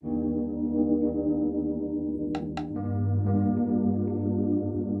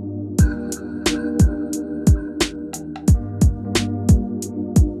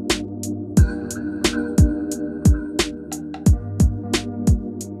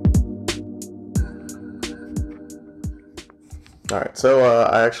All right. So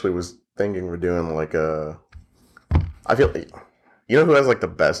I actually was thinking we're doing like a. I feel you know who has like the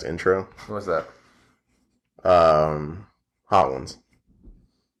best intro? What's that? Hot Ones.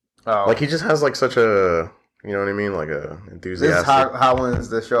 Oh, Like he just has like such a, you know what I mean, like a this is enthusiastic. Hot Ones,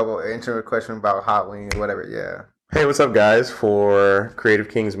 the show about answering a question about Hot Wings, whatever. Yeah. Hey, what's up, guys? For Creative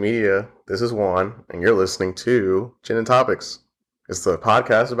Kings Media, this is Juan, and you're listening to Gin and Topics. It's the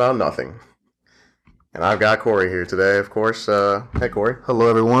podcast about nothing. And I've got Corey here today, of course. Hey, Corey. Hello,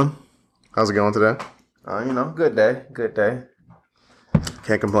 everyone. How's it going today? Good day. Good day.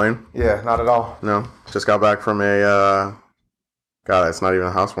 Can't complain. Yeah, not at all. No, just got back from a. God, it's not even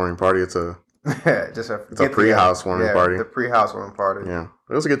a housewarming party. It's a Just it's a pre-housewarming party. The pre-housewarming party. Yeah,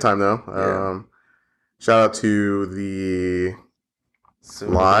 it was a good time though. Yeah. Shout out to the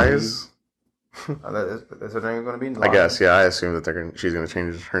Soon Lies. That's her name going to be? I guess, yeah. I assume that she's going to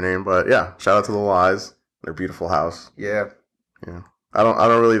change her name, but yeah. Shout out to the Lies. Their beautiful house. Yeah. Yeah. I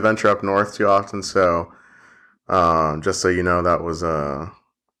don't really venture up north too often, so just so you know, that was out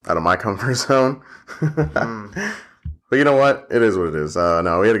of my comfort zone. But you know what? It is what it is.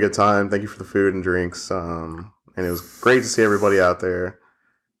 No, we had a good time. Thank you for the food and drinks. And it was great to see everybody out there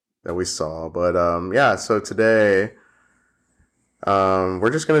that we saw. But yeah, so today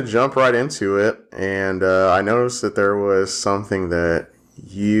we're just going to jump right into it. And I noticed that there was something that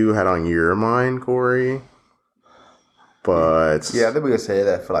you had on your mind, Corey. But yeah, I think we could say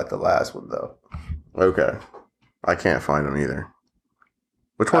that for like the last one though. Okay. I can't find them either.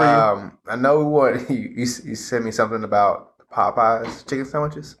 Which one are you? I know you sent me something about Popeyes chicken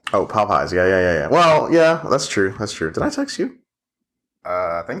sandwiches. Oh, Popeyes. Yeah. Well, yeah, that's true. Did I text you?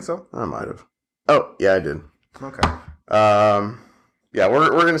 I think so. I might have. Oh, yeah, I did. Okay. Yeah,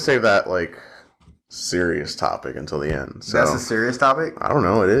 we're gonna save that like serious topic until the end. So that's a serious topic? I don't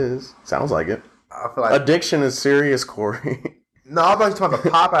know. It is. Sounds like it. I feel like addiction is serious, Corey. No, I thought you were talking about the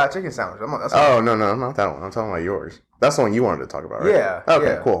Popeye chicken sandwich. No, not that one. I'm talking about yours. That's the one you wanted to talk about, right? Yeah. Okay,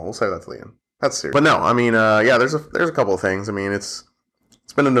 yeah. Cool. We'll save that to the end. That's serious. But no, I mean, yeah, there's a couple of things. I mean, it's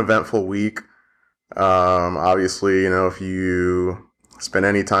been an eventful week. Obviously, you know, if you spend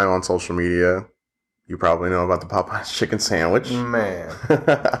any time on social media, you probably know about the Popeyes chicken sandwich. Man,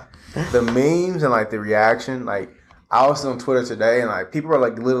 the memes and like the reaction, like I was on Twitter today, and like people are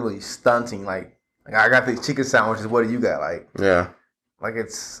like literally stunting, like I got these chicken sandwiches. What do you got? Like, yeah, like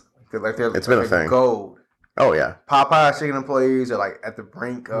it's been a thing. Gold. Oh yeah, Popeyes chicken employees are like at the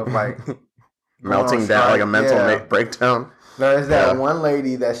brink of like melting down, like a mental breakdown. There's that one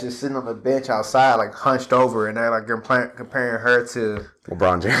lady that's just sitting on the bench outside, like hunched over, and they're like comparing her to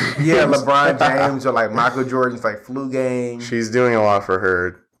LeBron James. Yeah, LeBron James or like Michael Jordan's like flu game. She's doing a lot for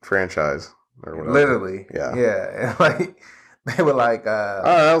her franchise or whatever. Literally, yeah. And like they were like,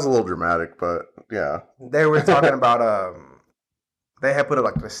 that was a little dramatic, but yeah, they were talking about they had put up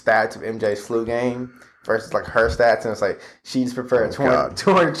like the stats of MJ's flu game versus like her stats, and it's like she just prepared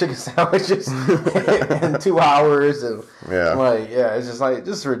 200 chicken sandwiches in 2 hours, and it's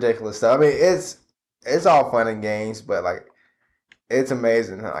just ridiculous stuff. I mean, it's all fun and games, but like it's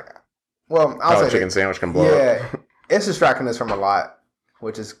amazing. Like, well, I'll say chicken sandwich can blow up. It's distracting us from a lot,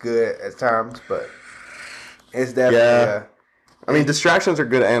 which is good at times, but it's definitely. I mean, distractions are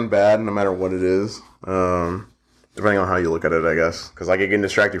good and bad, no matter what it is. Depending on how you look at it, I guess. Because like it can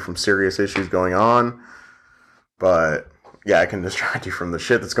distract you from serious issues going on, but yeah, it can distract you from the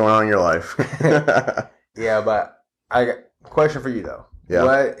shit that's going on in your life. Yeah, but I got a question for you though. Yeah.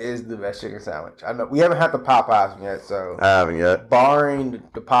 What is the best chicken sandwich? I know we haven't had the Popeyes one yet, so I haven't yet. Barring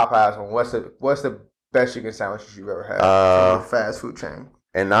the Popeyes one, what's the best chicken sandwiches you've ever had from a fast food chain?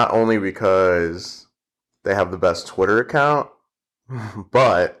 And not only because they have the best Twitter account,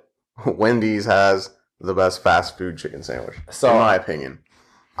 but Wendy's has the best fast food chicken sandwich, in my opinion.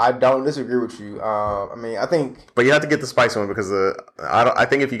 I don't disagree with you. I mean, I think, but you have to get the spicy one because I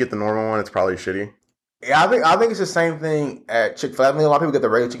think if you get the normal one, it's probably shitty. Yeah, I think it's the same thing at Chick-fil-A. I mean, a lot of people get the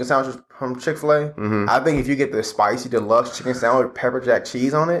regular chicken sandwiches from Chick-fil-A. Mm-hmm. I think if you get the spicy deluxe chicken sandwich with pepper jack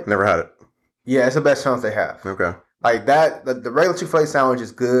cheese on it, never had it. Yeah, it's the best chance they have. Okay, like that. The regular Chick-fil-A sandwich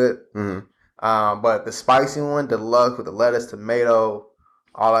is good. Mm-hmm. But the spicy one, deluxe with the lettuce, tomato,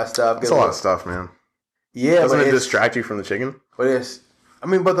 all that stuff. That's a lot of stuff, man. Yeah, doesn't it distract you from the chicken? But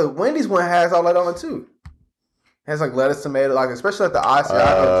but the Wendy's one has all that on it too. It has like lettuce, tomato, like especially like the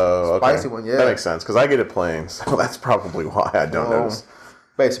Asiago spicy one. Yeah, that makes sense because I get it plain, so that's probably why I don't notice.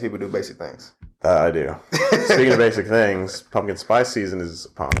 Basic people do basic things. I do. Speaking of basic things, pumpkin spice season is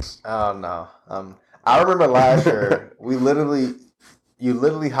upon us. Oh no! I remember last year you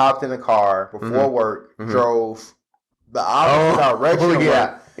literally hopped in a car before work, drove the opposite direction.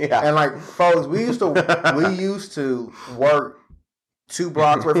 Yeah. And like folks, we used to work 2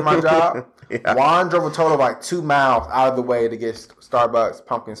 blocks away from my job. Yeah. Juan drove a total of like 2 miles out of the way to get Starbucks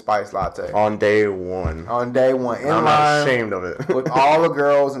pumpkin spice latte. On day one. On day one. I'm not ashamed of it. With all the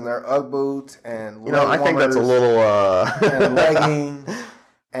girls in their Ugg boots and I think that's a little... and leggings.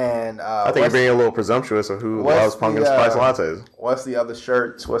 And I think you're being a little presumptuous of who loves pumpkin spice lattes. What's the other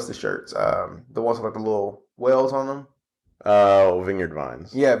shirts? What's the shirts? The ones with like the little whales on them? Vineyard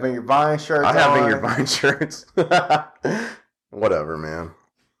Vines. Yeah, Vineyard Vines shirts. I have Vineyard Vines shirts. Whatever, man.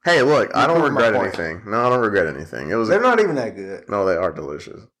 Hey, look, I don't regret anything. No, I don't regret anything. They're not even that good. No, they are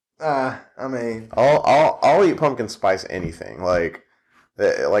delicious. I mean, I'll eat pumpkin spice anything. Like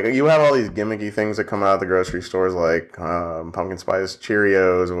you have all these gimmicky things that come out of the grocery stores, like pumpkin spice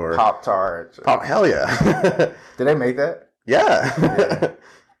Cheerios or Pop-Tarts. Hell yeah! Did they make that? Yeah.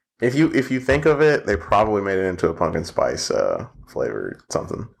 If you think of it, they probably made it into a pumpkin spice flavored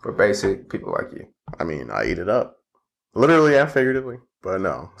something. For basic people like you. I mean, I eat it up, literally and figuratively. But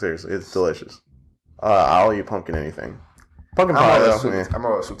no, seriously, it's delicious. I'll eat pumpkin anything. Pumpkin pie, though. I'm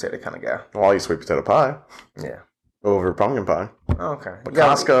a sweet potato kind of guy. Well, I'll eat sweet potato pie. Yeah. Over pumpkin pie. Okay. But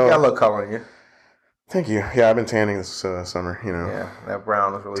Costco. You got a little color in you. Thank you. Yeah, I've been tanning this summer, Yeah, that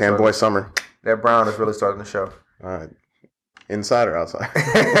brown is really Tan boy summer. That brown is really starting to show. All right. Inside or outside?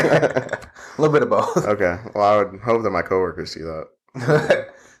 A little bit of both. Okay. Well, I would hope that my coworkers see that.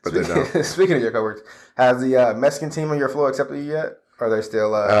 But they don't. Speaking of your coworkers, has the Mexican team on your floor accepted you yet? Or are they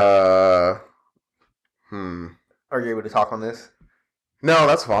still... Are you able to talk on this? No,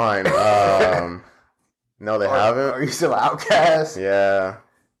 that's fine. No, they haven't. Are you still an outcast? Yeah.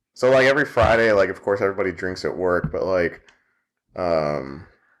 So, like, every Friday, like, of course, everybody drinks at work, but, like,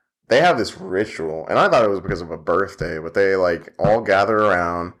 they have this ritual, and I thought it was because of a birthday, but they, like, all gather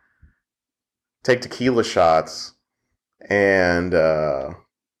around, take tequila shots, and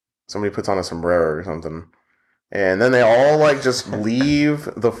somebody puts on a sombrero or something. And then they all, like, just leave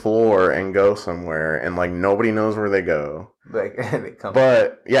the floor and go somewhere, and, like, nobody knows where they go. Like, they come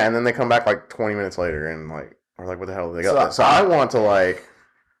But, yeah, and then they come back, like, 20 minutes later, and, like, we're like, what the hell did they go? So I want to, like...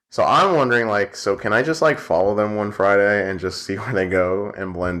 So I'm wondering, like, so can I just, like, follow them one Friday and just see where they go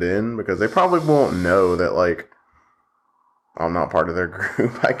and blend in? Because they probably won't know that, like, I'm not part of their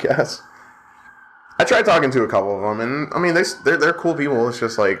group, I guess. I tried talking to a couple of them, and, I mean, they're cool people. It's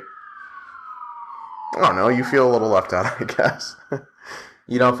just, like... I don't know. You feel a little left out, I guess.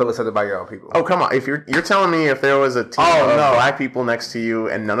 You don't feel accepted by your own people. Oh, come on. If you're telling me if there was a team of black people next to you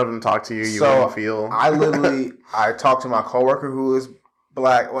and none of them talk to you, you wouldn't feel... I talked to my coworker who is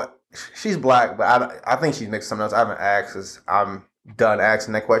black. Well, she's black, but I think she's mixed with someone else. I haven't asked because I'm done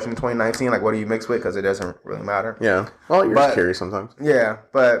asking that question in 2019. Like, what do you mix with? Because it doesn't really matter. Yeah. Well, you're just curious sometimes. Yeah,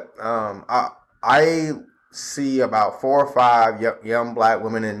 but I see about 4 or 5 young black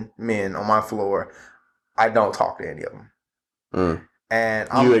women and men on my floor. I don't talk to any of them. And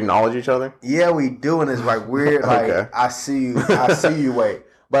you acknowledge each other? Yeah, we do, and it's like weird. Like okay. I see you, wait.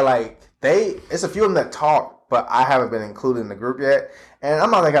 But like it's a few of them that talk, but I haven't been included in the group yet. And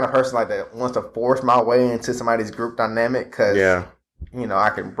I'm not that kind of person like that wants to force my way into somebody's group dynamic because I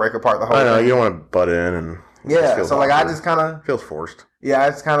can break apart the whole. I know thing. You don't want to butt in and so awkward. Like I just kind of feels forced. Yeah, I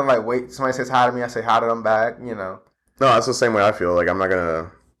just kind of like wait. Somebody says hi to me, I say hi to them back. No, that's the same way I feel. Like I'm not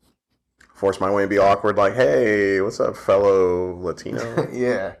gonna force my way and be awkward. Like, hey, what's up, fellow Latino?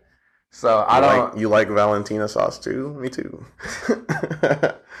 Yeah. So I don't. You like Valentina sauce too? Me too.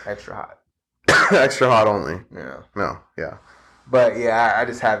 Extra hot. Extra hot only. Yeah. No. Yeah. But yeah, I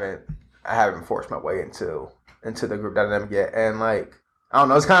just haven't. I haven't forced my way into the group dynamic yet, and like I don't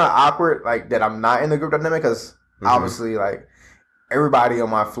know, it's kind of awkward like that I'm not in the group dynamic because obviously like everybody on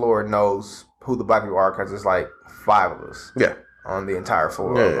my floor knows who the black people are because it's like 5 of us. Yeah. On the entire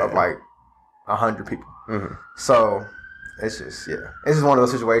floor of like 100 people. Mm-hmm. So it's just it's just one of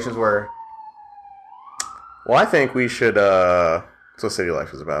those situations where. Well, I think we should. That's what City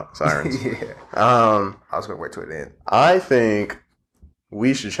Life is about. Sirens. Yeah. I was gonna wait till it end. I think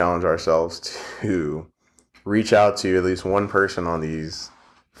we should challenge ourselves to reach out to at least one person on these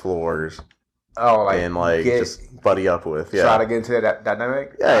floors. Oh, like and like just buddy up with. Yeah. Try to get into that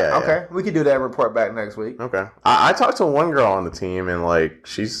dynamic. Yeah. Okay, we can do that and report back next week. Okay. I talked to one girl on the team and like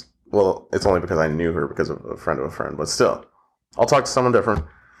she's. Well, it's only because I knew her because of a friend, but still. I'll talk to someone different,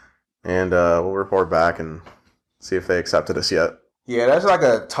 and we'll report back and see if they accepted us yet. Yeah, that's like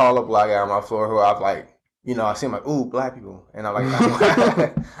a taller black guy on my floor who I've like, I see him like, ooh, black people. And I'm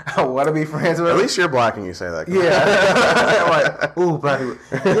like, I want to be friends with them. At least you're black and you say that. Yeah. Like, ooh, black people.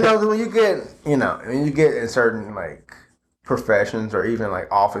 When you get in certain like professions or even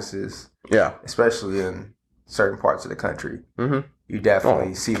like offices. Yeah. Especially in certain parts of the country. Mm-hmm. you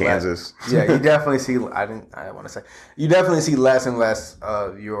definitely see Kansas. You definitely see. I didn't want to say. You definitely see less and less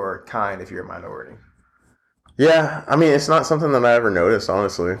of your kind if you're a minority. Yeah, I mean, it's not something that I ever noticed,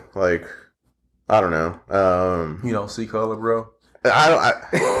 honestly. Like, I don't know. You don't see color, bro.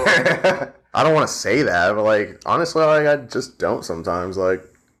 I don't want to say that, but like, honestly, like, I just don't sometimes. Like,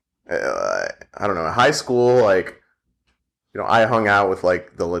 I don't know. In high school, like, I hung out with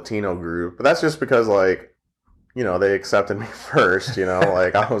like the Latino group, but that's just because like, they accepted me first.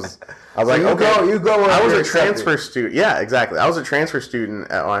 Like I was so like, okay, you go. I was a transfer student. Yeah, exactly. I was a transfer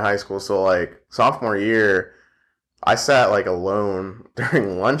student at my high school, so like sophomore year, I sat like alone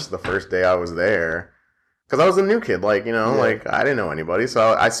during lunch the first day I was there because I was a new kid. Like like I didn't know anybody,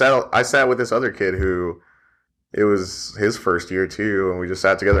 so I sat with this other kid who it was his first year too, and we just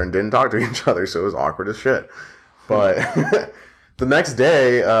sat together and didn't talk to each other, so it was awkward as shit. But the next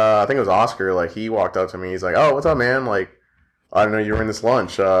day, I think it was Oscar, like, he walked up to me. He's like, oh, what's up, man? Like, I don't know, you were in this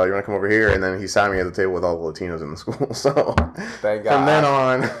lunch. You want to come over here? And then he sat me at the table with all the Latinos in the school. So, thank God. From then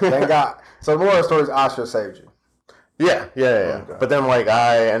on. Thank God. So, the moral of the story is Oscar saved you. Yeah. Okay. But then, like,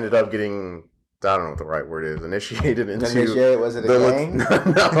 I ended up getting, I don't know what the right word is, initiated into... Was it a gang?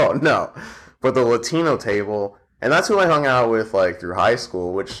 No. But the Latino table... And that's who I hung out with, like, through high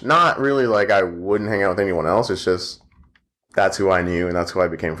school, which not really, like, I wouldn't hang out with anyone else. It's just, that's who I knew, and that's who I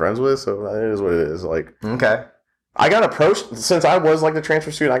became friends with, so it is what it is. Like, okay. I got approached, since I was, like, the transfer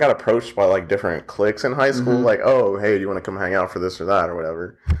student, I got approached by, like, different cliques in high school, like, oh, hey, do you want to come hang out for this or that or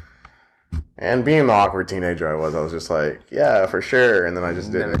whatever? And being the awkward teenager I was just like, yeah, for sure, and then I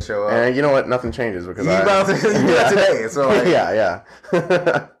just didn't. Show up. And you know what? Nothing changes because you got today, so, like, yeah.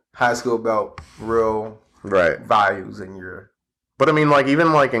 High school about real... Right. values in your... But I mean, like,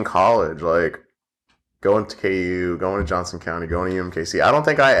 even like in college, like going to KU, going to Johnson County, going to UMKC, I don't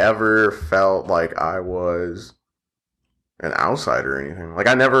think I ever felt like I was an outsider or anything. Like,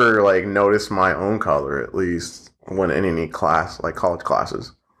 I never like noticed my own color, at least when in any class, like college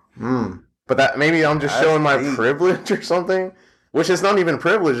classes. But that maybe I'm just showing my privilege or something, which is not even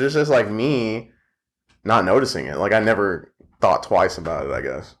privilege. It's just like me not noticing it. Like, I never thought twice about it, I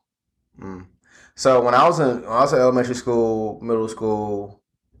guess. So when I was in elementary school, middle school,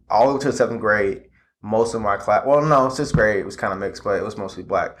 all the way to the 7th grade, most of my class, well, no, 6th grade was kind of mixed, but it was mostly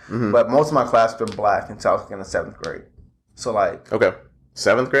black. But most of my class were black until I was in the 7th grade. So like, okay,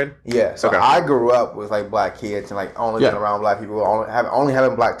 7th grade. Yeah. So I grew up with like black kids and like only being around black people, only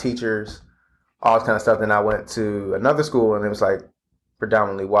having black teachers, all this kind of stuff. Then I went to another school and it was like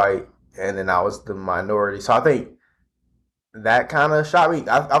predominantly white, and then I was the minority. So I think that kind of shocked me.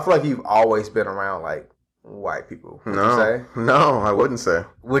 I feel like you've always been around like white people. Would you say? No, I wouldn't say.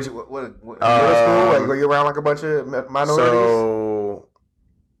 What middle school? Like, were you around like a bunch of minorities? So,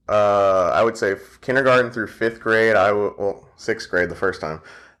 I would say kindergarten through 5th grade. 6th grade the first time.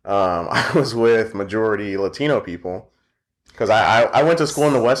 I was with majority Latino people because I went to school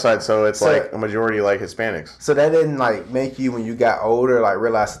in the West Side, so it's like a majority like Hispanics. So that didn't like make you, when you got older, like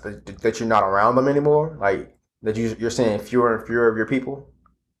realize that you're not around them anymore, like. That you're saying fewer and fewer of your people?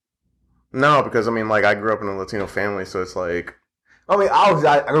 No, because I mean, like, I grew up in a Latino family, so it's like... I mean, I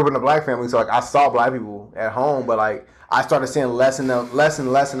grew up in a black family, so like I saw black people at home, but like I started seeing less and less in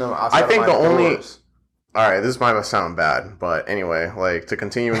them. I think the only... All right, this might sound bad, but anyway, like, to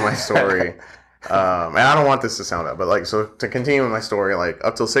continue with my story, and I don't want this to sound bad, but like, so to continue with my story, like,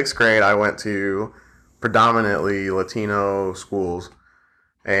 up till 6th grade, I went to predominantly Latino schools.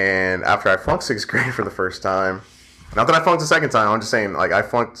 And after I flunked 6th grade for the first time, not that I flunked the second time, I'm just saying, like, I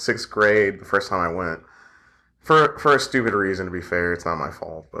flunked 6th grade the first time I went. For a stupid reason, to be fair. It's not my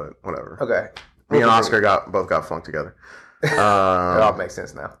fault, but whatever. Okay. Me and Oscar both got flunked together. It all makes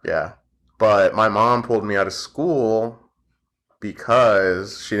sense now. Yeah. But my mom pulled me out of school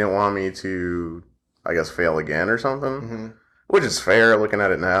because she didn't want me to, I guess, fail again or something. Which is fair looking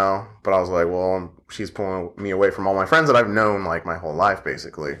at it now. But I was like, well, she's pulling me away from all my friends that I've known like my whole life,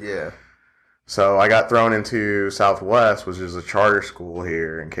 basically. Yeah. So I got thrown into Southwest, which is a charter school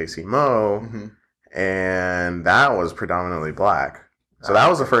here in KC-Mo. And that was predominantly black. So that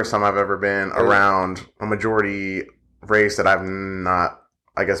was the first time I've ever been around a majority race that I've not,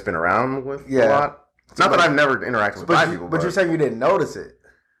 I guess, been around with a lot. It's not that I've never interacted with black people. But you're saying you didn't notice it.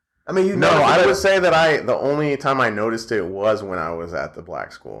 I mean, I would say that the only time I noticed it was when I was at the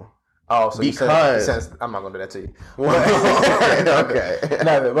black school. Oh, so because I'm not gonna do that to you. Okay.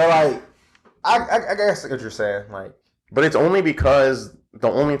 No, but like, I guess what you're saying, like, but it's only because the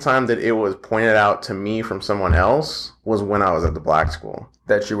only time that it was pointed out to me from someone else was when I was at the black school.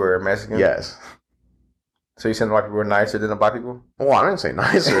 That you were Mexican? Yes. So you saying the white people were nicer than the black people? Well, I didn't say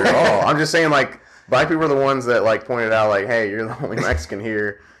nicer at all. I'm just saying, like, Black people were the ones that like pointed out like, hey, you're the only Mexican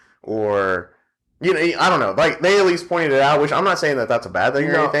here, or you know, I don't know. Like they at least pointed it out, which I'm not saying that that's a bad thing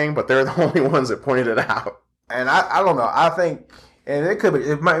or anything, but they're the only ones that pointed it out. And I don't know. I think, and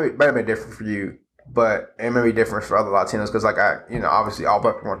it might have been different for you, but it may be different for other Latinos because like obviously all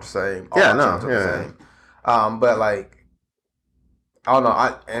black people aren't the same. All Latinos are the same. But like I don't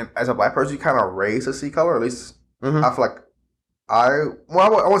know. And as a black person, you kind of raised to see color. At least I feel like I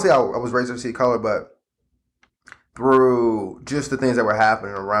won't say I was raised to see color, but through just the things that were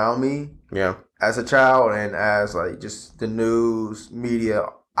happening around me, as a child and as like just the news, media,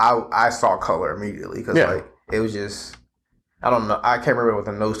 I saw color immediately because like it was just I don't know. I can't remember what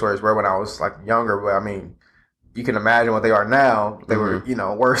the news stories were when I was like younger, but I mean, you can imagine what they are now. They were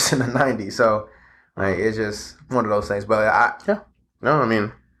worse in the '90s, so like it's just one of those things. But when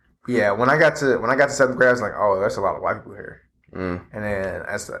I got to seventh grade, I was like, oh, there's a lot of white people here. And then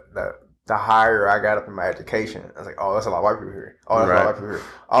as the higher I got up in my education, I was like, oh, that's a lot of white people here. Oh, that's a lot of white people here.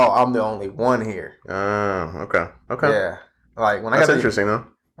 Oh, I'm the only one here. Oh, okay. Yeah, like when that's interesting though.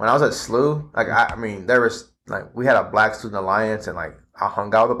 When I was at SLU, like I mean, there was like we had a Black Student Alliance, and like I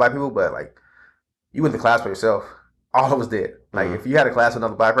hung out with black people, but like you went to class by yourself. All of us did. Like if you had a class with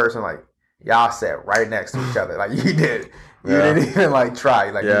another black person, like y'all sat right next to each other. Like you did. You didn't even like try.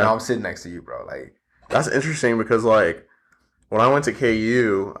 Like I'm sitting next to you, bro. Like that's interesting because like when I went to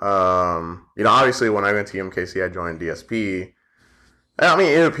KU, obviously when I went to UMKC, I joined DSP. I mean,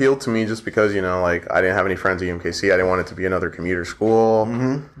 it appealed to me just because, like I didn't have any friends at UMKC. I didn't want it to be another commuter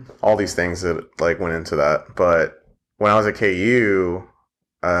school. All these things that like went into that. But when I was at KU,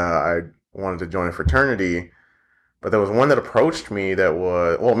 I wanted to join a fraternity. But there was one that approached me that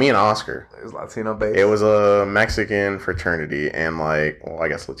was, me and Oscar. It was Latino based. It was a Mexican fraternity and I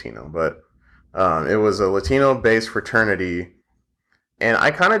guess Latino. But it was a Latino based fraternity. And I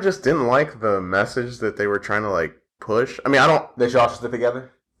kind of just didn't like the message that they were trying to like push. I mean, They y'all stick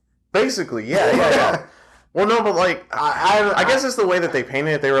together? Basically, yeah. Well, no, but like, I guess it's the way that they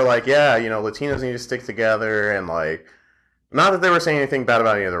painted it. They were like, Latinos need to stick together, and like, not that they were saying anything bad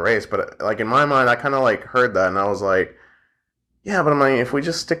about any other race, but like in my mind, I kind of like heard that, and I was like, yeah, but I'm like, if we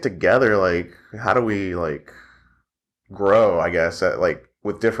just stick together, like, how do we like grow? I guess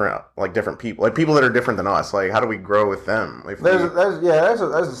with different people, like people that are different than us. Like, how do we grow with them? There's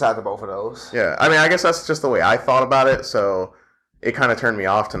a side to both of those. Yeah, I mean, I guess that's just the way I thought about it. So it kind of turned me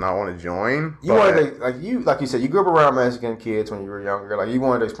off to not want to join. You wanted to, like you said, you grew up around Mexican kids when you were younger. Like you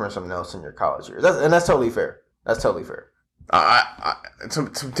wanted to experience something else in your college years, and that's totally fair. That's totally fair.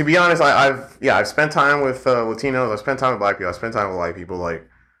 To be honest, I've spent time with Latinos. I've spent time with black people. I've spent time with white people. Like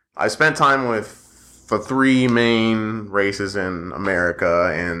I spent time with the three main races in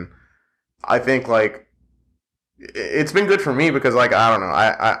America, and I think like it's been good for me because like I don't know,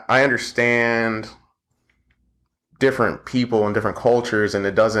 I understand different people and different cultures, and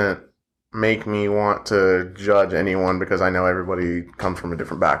it doesn't make me want to judge anyone because I know everybody comes from a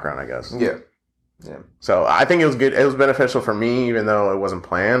different background, I guess. Yeah. So I think it was good. It was beneficial for me, even though it wasn't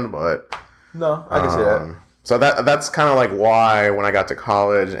planned. But no, I can see that. So that's kind of like why when I got to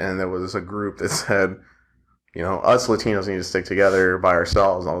college and there was a group that said, us Latinos need to stick together by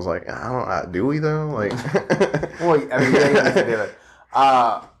ourselves. I was like, do we though? Like, well, I mean, you need to do it.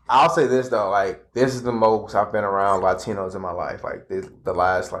 I'll say this though, like this is the most I've been around Latinos in my life. Like the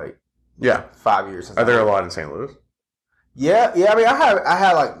last 5 years. Are there a lot in St. Louis? Yeah. I mean, I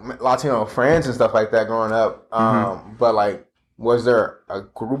had like Latino friends and stuff like that growing up. But like, was there a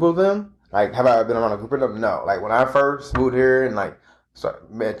group of them? Like, have I been around a group of them? No. Like when I first moved here and like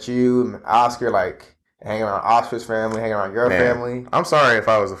met you and Oscar, like hanging around Oscar's family, hanging around your family. I'm sorry if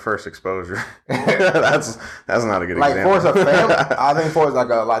I was the first exposure. that's not a good example. Like for a family, I think for like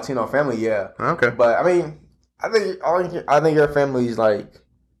a Latino family, yeah. Okay. But I mean, I think your family's like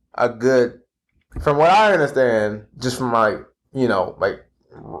a good. From what I understand, just from like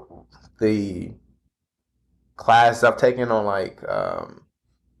the class I've taken on like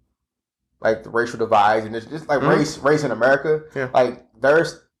the racial divides and just like race in America. Yeah. Like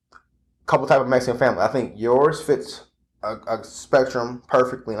there's a couple type of Mexican family. I think yours fits a spectrum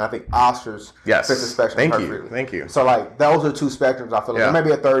perfectly, and I think Oscar's fits a spectrum perfectly. Thank you. So like those are two spectrums. I feel like there may be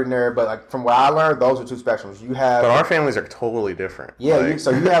a third in there, but like from what I learned, those are two spectrums. You have, but our families are totally different. Yeah, like,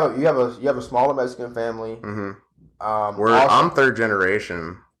 you have a smaller Mexican family. Mm-hmm. I'm third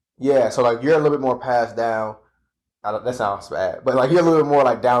generation. Yeah, so like you're a little bit more passed down. That sounds bad, but like you're a little bit more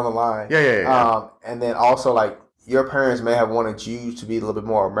like down the line. Yeah. And then also like your parents may have wanted you to be a little bit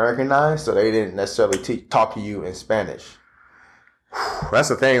more Americanized, so they didn't necessarily talk to you in Spanish. That's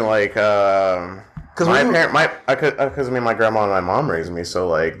the thing, like, because because I mean, my grandma and my mom raised me, so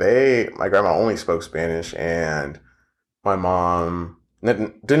like my grandma only spoke Spanish, and my mom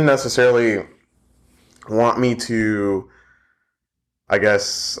didn't necessarily want me to, I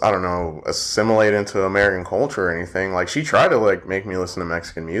guess, I don't know, assimilate into American culture or anything. Like, she tried to, like, make me listen to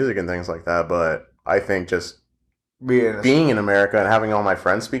Mexican music and things like that, but I think just being in America and having all my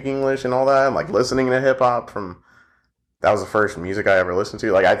friends speak English and all that, and, like, listening to hip-hop that was the first music I ever listened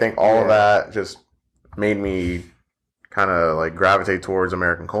to. Like, I think all of that just made me kind of, like, gravitate towards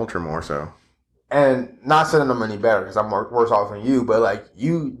American culture more so. And not saying I'm any better because I'm worse off than you, but, like,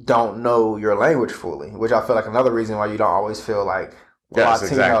 you don't know your language fully, which I feel like another reason why you don't always feel like yes,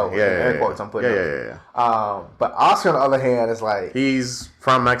 Latino, exactly. air quotes I'm putting yeah. But Oscar, on the other hand, is like... He's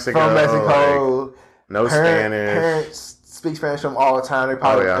from Mexico. Like, no Spanish. Parents speak Spanish to him all the time. They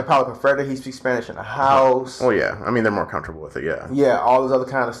probably prefer that he speaks Spanish in the house. Oh, yeah. I mean, they're more comfortable with it, yeah. Yeah, all this other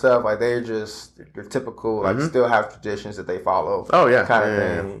kind of stuff. Like, they're just... Your typical, like, still have traditions that they follow. Oh, yeah. Kind of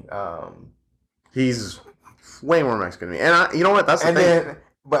thing. He's way more Mexican than me. And you know what? That's the thing.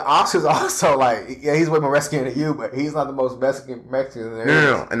 But Oscar's also like, he's way more Mexican than you, but he's not the most Mexican there is.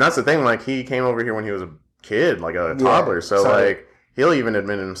 No. And that's the thing. Like, he came over here when he was a kid, like a toddler. So, like, he'll even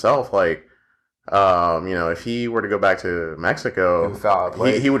admit himself, like, if he were to go back to Mexico,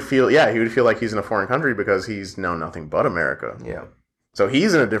 he would feel like he's in a foreign country because he's known nothing but America. Yeah. So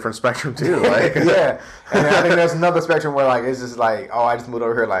he's in a different spectrum too. Like, yeah. And I think there's another spectrum where, like, it's just like, oh, I just moved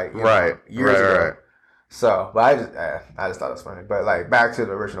over here, like, years ago. Right. So, but I just thought it was funny. But, like, back to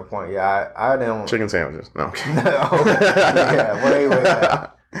the original point, I didn't... Chicken sandwiches. No. Yeah, wait.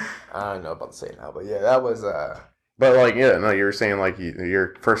 I don't know about to say it now, but yeah, that was... But, like, yeah, no, you were saying, like,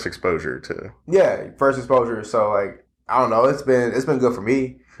 your first exposure to... Yeah, first exposure. So, like, I don't know. It's been good for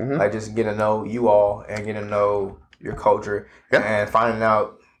me. Mm-hmm. Like, just getting to know you all and getting to know your culture and finding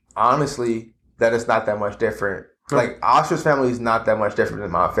out, honestly, that it's not that much different. Mm-hmm. Like, Oscar's family is not that much different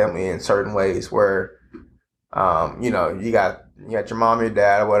than my family in certain ways where... you got your mom, your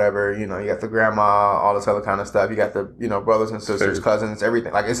dad, or whatever. You got the grandma, all this other kind of stuff. You got the brothers and sisters, cousins,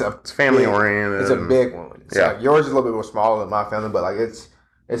 everything. Like, it's family oriented. It's a big one. So like, yours is a little bit more smaller than my family, but like it's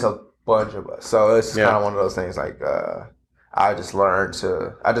a bunch of us. So it's kind of one of those things. Like I just learned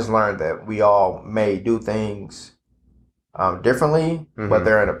that we all may do things differently, but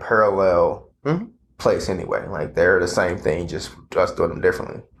they're in a parallel place anyway. Like, they're the same thing, just us doing them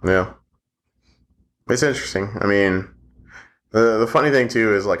differently. Yeah. It's interesting. I mean, the funny thing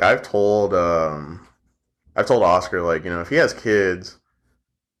too is, like, I've told Oscar, like, if he has kids,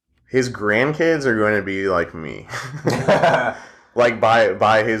 his grandkids are going to be like me. Like,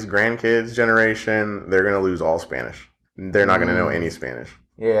 by his grandkids' generation, they're going to lose all Spanish. They're not going to know any Spanish.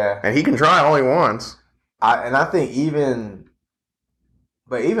 Yeah. And he can try all he wants. I think even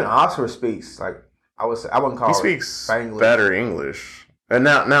Oscar speaks, like, I wouldn't call he speaks better English. And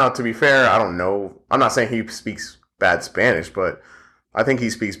now, to be fair, I don't know. I'm not saying he speaks bad Spanish, but I think he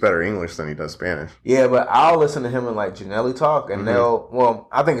speaks better English than he does Spanish. Yeah, but I'll listen to him and, like, Janelli talk, and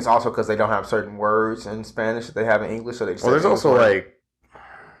I think it's also because they don't have certain words in Spanish that they have in English, so they just there's also, like,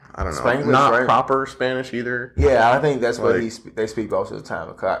 I don't know, Spanglish, not proper Spanish either. Yeah, I think that's what they speak most of the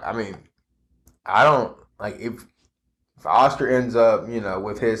time. I mean, I don't, like, if Oscar ends up,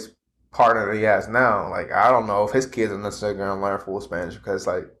 with his partner that he has now, like, I don't know if his kids are necessarily going to learn full Spanish because,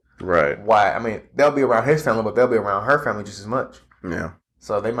 like, why? I mean, they'll be around his family, but they'll be around her family just as much. Yeah.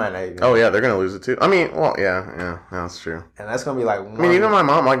 So they might not even... Oh, yeah, they're going to lose it too. I mean, well, yeah, that's true. And that's going to be like... I mean, even my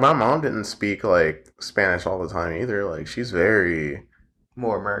mom didn't speak, like, Spanish all the time either. Like, she's very...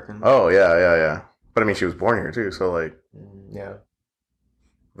 More American. Oh, yeah. But, I mean, she was born here too, so, like... Yeah.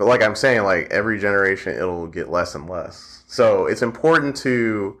 But, like I'm saying, like, every generation, it'll get less and less. So it's important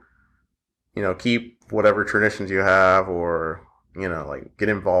to... keep whatever traditions you have, or, like, get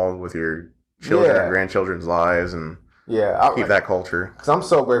involved with your children or grandchildren's lives and keep that culture. Because I'm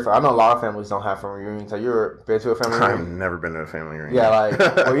so grateful. I know a lot of families don't have family reunions. Have you ever been to a family reunion? I've never been to a family reunion. Yeah, like,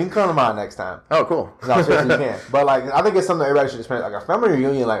 well, you can come to mine next time. Oh, cool. No, seriously, you can. But, like, I think it's something everybody should experience. Like, a family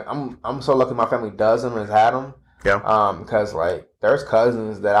reunion, like, I'm so lucky my family does them and has had them. Yeah. Because, like, there's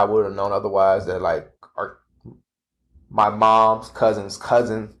cousins that I would have known otherwise that, like, are my mom's cousin's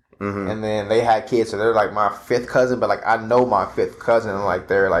cousin. Mm-hmm. And then they had kids, so they're like my fifth cousin, but like I know my fifth cousin, and like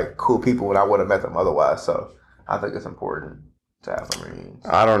they're like cool people, and I would have met them otherwise. So I think it's important to have some reunions.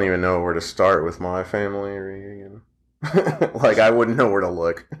 I don't even know where to start with my family reunion. Like, I wouldn't know where to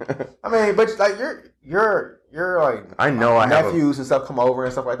look. I mean, but like you're like, I know I have nephews and stuff come over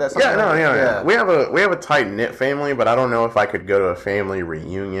and stuff like that. Yeah. We have a tight knit family, but I don't know if I could go to a family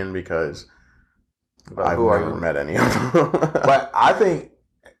reunion because I've never met any of them. But I think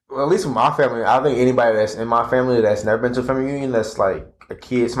Well, at least with my family, I think anybody that's in my family that's never been to a family reunion, that's like a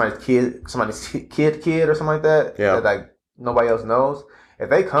kid, somebody's kid, or something like that. Yeah. That like nobody else knows. If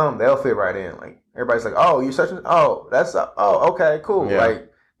they come, they'll fit right in. Like everybody's like, "Oh, you're such an that's okay, cool." Yeah. Like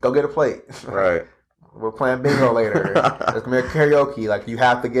go get a plate. Right. We're playing bingo later. There's gonna be a karaoke. Like you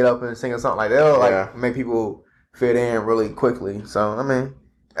have to get up and sing or something. Like they'll like make people fit in really quickly. So I mean,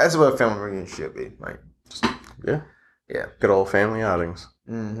 that's what a family reunion should be. Like, yeah. Good old family outings.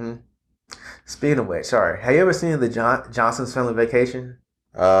 Mm-hmm. Speaking of which, sorry, have you ever seen the Johnson's Family Vacation?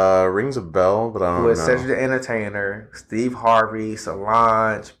 Rings a bell, but I don't know. With Cedric the Entertainer, Steve Harvey,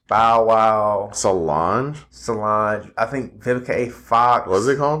 Solange, Bow Wow. Solange. I think Vivica A. Fox. What's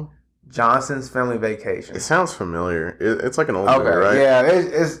it called? Johnson's Family Vacation. It sounds familiar. It's like an old movie, right? Yeah,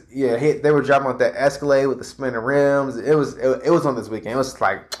 they were driving with that Escalade with the spinning rims. It was on this weekend. It was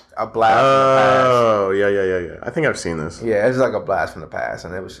like a blast from the past. Oh, yeah. I think I've seen this. Yeah, it was like a blast from the past,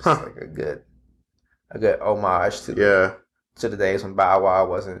 and it was just like a good homage to the days when Bow Wow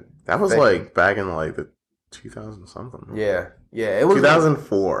wasn't. That was like back in like the 2000 something. Yeah, it was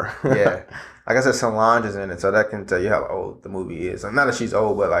 2004. Yeah. Like I said, Solange is in it, so that can tell you how old the movie is. Not that she's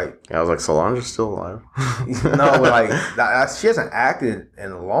old, but like... Yeah, I was like, Solange is still alive. No, but like, she hasn't acted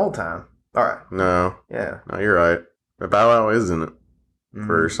in a long time. All right. No. Yeah. No, you're right. But Bow Wow is in it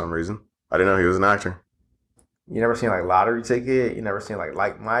for some reason. I didn't know he was an actor. You never seen like Lottery Ticket? You never seen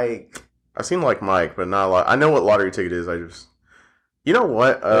like Mike? I've seen like Mike, but not a lot. I know what Lottery Ticket is. I just... You know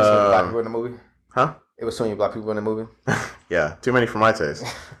what? It was so many black people in the movie? Huh? It was so many black people in the movie? Yeah, too many for my taste.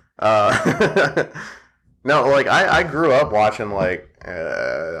 No, like I grew up watching like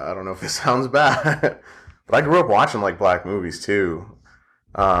I don't know if this sounds bad, but I grew up watching like black movies too.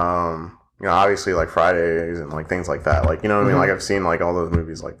 Obviously like Fridays and like things like that. Like, you know what I mean? Like I've seen like all those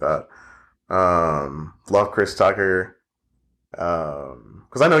movies like that. Love Chris Tucker.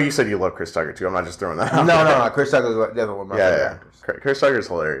 Because I know you said you love Chris Tucker too. I'm not just throwing that out. No. Chris Tucker is definitely one of my favorite actors. Chris Tucker is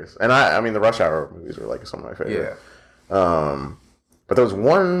hilarious, and I mean the Rush Hour movies were like some of my favorite. Yeah. But there was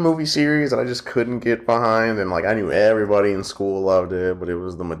one movie series that I just couldn't get behind, and like I knew everybody in school loved it, but it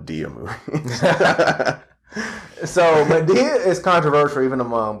was the Madea movie. So Madea is controversial even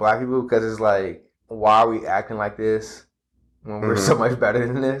among black people because it's like, why are we acting like this when we're so much better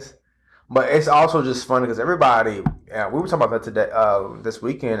than this? But it's also just funny because everybody, we were talking about that today, this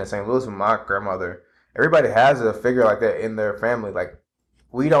weekend in St. Louis with my grandmother. Everybody has a figure like that in their family. Like,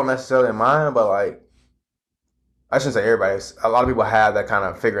 we don't necessarily mind, but like, I shouldn't say everybody. A lot of people have that kind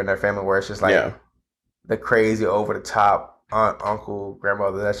of figure in their family where it's just like the crazy, over the top aunt, uncle,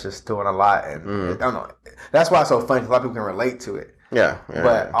 grandmother that's just doing a lot. And I don't know. That's why it's so funny because a lot of people can relate to it. Yeah.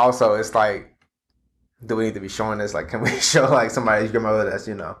 But also, it's like, do we need to be showing this? Like, can we show like somebody's grandmother that's,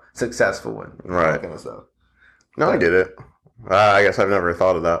 successful and that kind of stuff? No, I get it. I guess I've never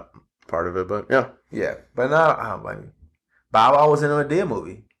thought of that part of it, but yeah. Yeah. But no, I don't blame you. Bow Wow was in a Madea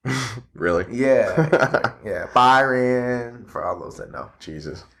movie. Really? Yeah. Yeah. Byron, for all those that know.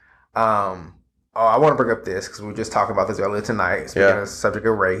 Jesus. I want to bring up this because we were just talking about this earlier tonight. Speaking of the subject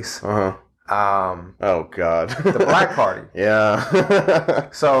of race. Oh God. The Black Party. Yeah.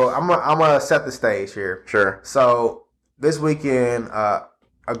 So I'm gonna set the stage here. Sure. So this weekend, a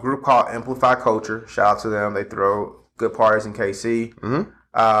group called Amplify Culture. Shout out to them. They throw good parties in KC.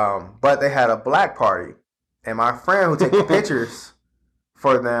 But they had a black party, and my friend who took the pictures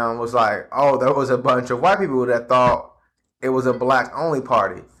for them was like, "Oh, there was a bunch of white people that thought it was a black only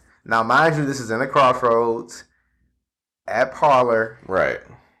party." Now, mind you, this is in the Crossroads at Parlor. Right.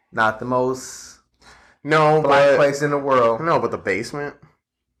 Not the most black place in the world. No, but the basement.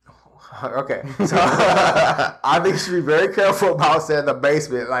 Okay. So I think you should be very careful about saying the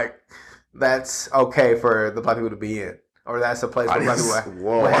basement. Like, that's okay for the black people to be in. Or that's a place where black people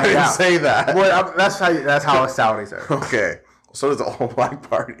will hang out. I didn't say that. Well, that's how it sounded, sir. Okay. So there's an all-black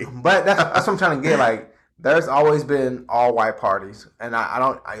party. But that's what I'm trying to get. Like, there's always been all-white parties. And I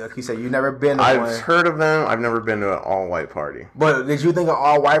don't, like you said, you've never been to I've heard of them. I've never been to an all-white party. But did you think an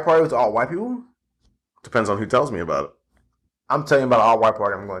all-white party was all white people? Depends on who tells me about it. I'm telling you about an all-white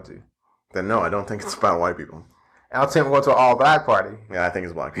party I'm going to. Then no, I don't think it's about white people. And I'll tell you I'm going to an all-black party. Yeah, I think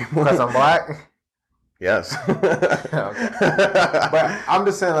it's black people. Because I'm black? Yes. Okay. But I'm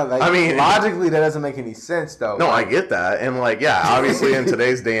just saying, like, I mean, logically, that doesn't make any sense, though. No, I get that. And, like, yeah, obviously in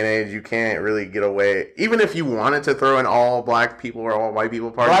today's day and age, you can't really get away. Even if you wanted to throw an all black people or all white people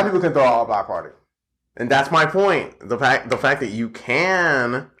party. Black people can throw an all black party. And that's my point. The fact that you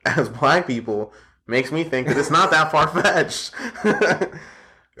can, as black people, makes me think that it's not that far-fetched.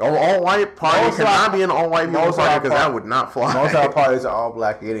 All white party cannot be an all white people party because that would not fly. Most of our parties are all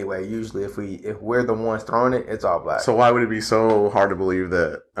black anyway. Usually, if we're the ones throwing it, it's all black. So why would it be so hard to believe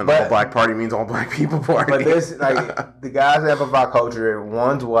that an all black party means all black people party? But this, like, the guys that have about culture,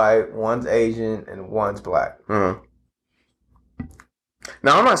 one's white, one's Asian, and one's black. Uh-huh.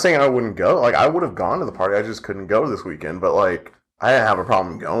 Now, I'm not saying I wouldn't go. Like, I would have gone to the party. I just couldn't go this weekend. But, like, I didn't have a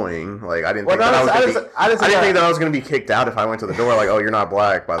problem going. Like, I didn't think that I was going to be kicked out if I went to the door. Like, oh, you're not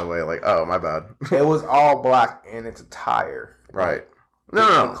black, by the way. Like, oh, my bad. It was all black in its attire. Right.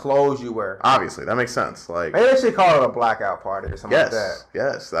 No. The clothes you wear. Obviously, that makes sense. Like, maybe they should call it a blackout party or something like that.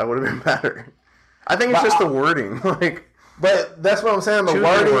 Yes, that would have been better. I think it's just the wording. Like, but that's what I'm saying.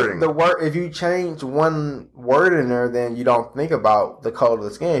 The word. If you change one word in there, then you don't think about the color of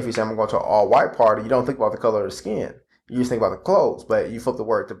the skin. If you say I'm going to an all-white party, you don't think about the color of the skin. You just think about the clothes. But you flip the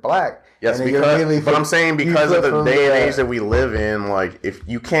word to black. Yes, but I'm saying because of the day and age that we live in, like, if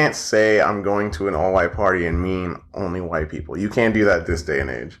you can't say I'm going to an all-white party and mean only white people, you can't do that this day and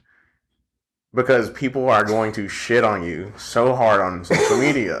age. Because people are going to shit on you so hard on social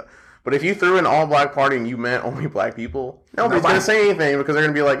media. But if you threw an all-black party and you meant only black people, nobody's going to say anything because they're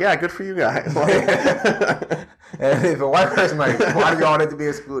going to be like, yeah, good for you guys. Like, and if a white person like, why do you want it to be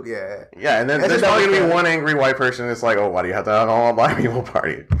excluded? Yeah. Yeah, and then there's probably going to be one angry white person that's like, oh, why do you have to have an all-black people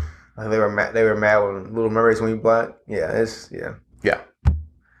party? They were mad when Little Mermaid's when you black. Yeah, Yeah.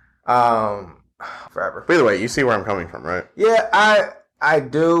 Forever. But either way, you see where I'm coming from, right? Yeah, I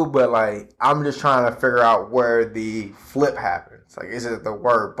do, but like I'm just trying to figure out where the flip happens. Like, is it the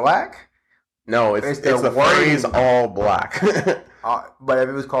word black? No, it's the phrase all black. But if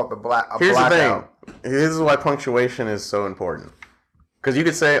it was called here's the thing. This is why punctuation is so important. Because you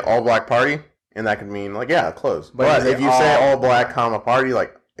could say all black party, and that could mean like, yeah, close. But if you say all black comma party,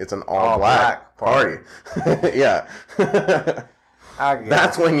 like it's an all black party. Yeah.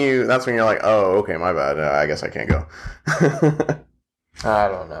 That's when you're like, oh, okay, my bad. I guess I can't go. I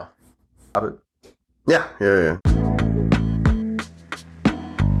don't know. Yeah.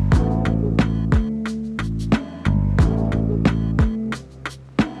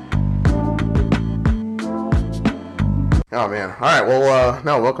 Oh man! All right. Well,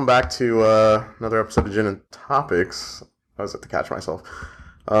 welcome back to another episode of Gin and Topics. I was have to catch myself.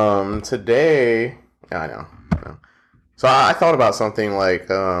 Today, I know. So I thought about something like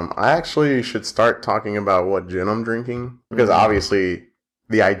I actually should start talking about what gin I'm drinking because obviously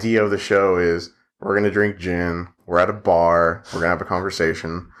the idea of the show is we're gonna drink gin. We're at a bar. We're gonna have a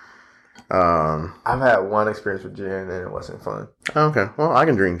conversation. I've had one experience with gin and it wasn't fun. Okay. Well, I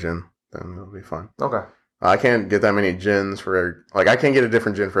can drink gin. Then it'll be fun. Okay. I can't get that many gins I can't get a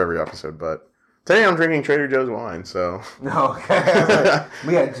different gin for every episode, but today I'm drinking Trader Joe's wine, so. Okay.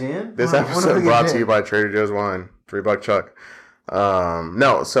 We got gin? This episode brought to you by Trader Joe's wine. $3 Chuck.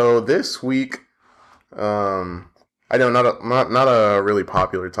 So this week, I know not a really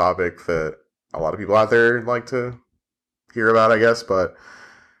popular topic that a lot of people out there like to hear about, I guess, but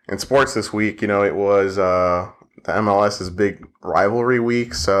in sports this week, it was, the MLS is big rivalry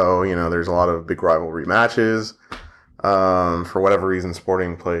week, so, there's a lot of big rivalry matches. For whatever reason,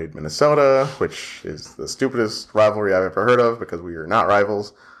 Sporting played Minnesota, which is the stupidest rivalry I've ever heard of because we are not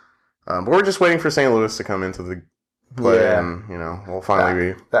rivals. But we're just waiting for St. Louis to come into the play, and, we'll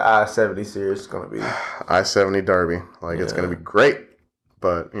finally be... The I-70 series is going to be... I-70 Derby. It's going to be great,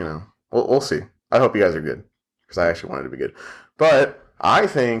 but, we'll see. I hope you guys are good because I actually wanted to be good. But I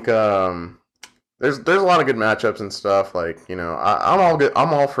think... There's a lot of good matchups and stuff. I'm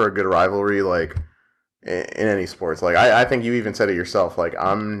all for a good rivalry, in any sports. I think you even said it yourself.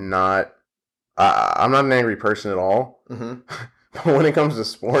 I'm not an angry person at all. Mm-hmm. But when it comes to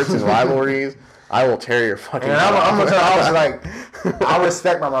sports and rivalries, I will tear your fucking. And I'm gonna tell you, I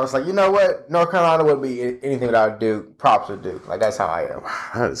respect my mom. I was like, you know what? North Carolina wouldn't be anything without Duke. Props to Duke. That's how I am.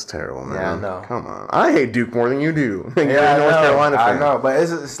 That is terrible, man. Yeah, I know. Come on, I hate Duke more than you do. You're a North Carolina fan. I know, but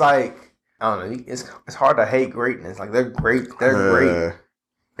it's like. I don't know. It's hard to hate greatness. They're great. They're great.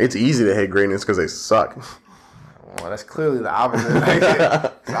 It's easy to hate greatness because they suck. Well, that's clearly the opposite.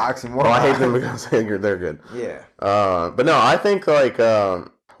 It's an oxymoron. Well, I hate them because they're good. Yeah. But no, I think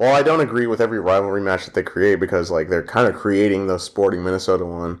I don't agree with every rivalry match that they create because they're kind of creating the Sporting Minnesota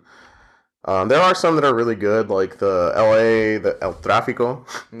one. There are some that are really good, like the El Tráfico.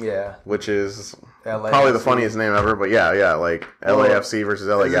 Yeah. Which is LAFC. Probably the funniest name ever, but yeah, LAFC versus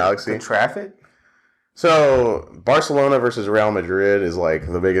LA Galaxy. The traffic? So, Barcelona versus Real Madrid is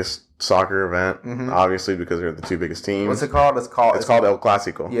the biggest soccer event, obviously, because they're the two biggest teams. What's it called? It's called El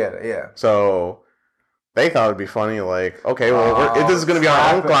Clásico. Yeah. So, they thought it'd be funny, okay, well, this is going to be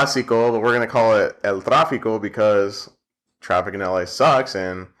our own Clásico, but we're going to call it El Tráfico because traffic in LA sucks,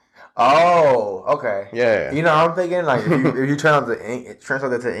 and oh, okay, yeah. You know, I'm thinking like if you translate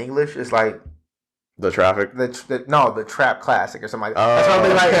that to English, it's like the traffic. The Trap Classic or something like that. Oh, that's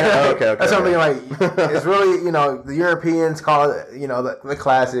something like okay. That's something like it's really the Europeans call it the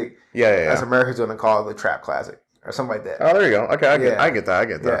classic. Yeah. As Americans gonna call it the Trap Classic or something like that. Oh, there you go. Okay, I get that.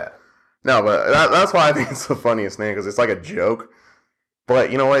 Yeah. No, but that's why I think it's the funniest name because it's like a joke.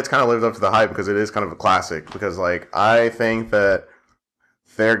 But you know what? It's kind of lived up to the hype because it is kind of a classic. Because like I think that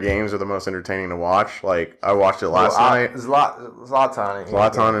their games are the most entertaining to watch. Like I watched it last night.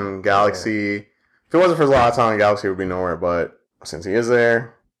 Zlatan and Galaxy. Yeah. If it wasn't for Zlatan, Galaxy would be nowhere. But since he is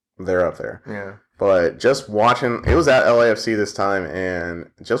there, they're up there. Yeah. But just watching, it was at LAFC this time, and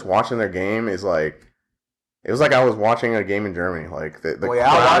just watching their game is like. It was like I was watching a game in Germany. Like the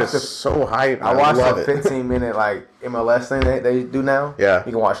crowd is so hype. I watched the 15-minute like MLS thing they do now. Yeah,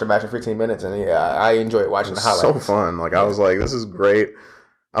 you can watch the match in 15 minutes, and I enjoy watching the highlights. So fun. Like I was like, this is great.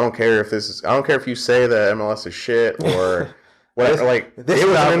 I don't care if you say that MLS is shit or whatever. Like this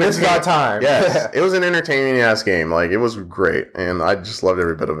is our time. Yes, it was an entertaining ass game. Like it was great, and I just loved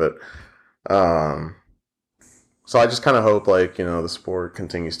every bit of it. So I just kind of hope the sport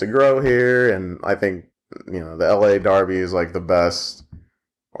continues to grow here, and I think. The LA Derby is like the best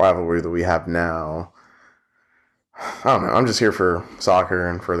rivalry that we have now. I don't know. I'm just here for soccer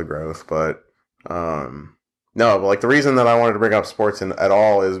and for the growth, but no. But like the reason that I wanted to bring up sports at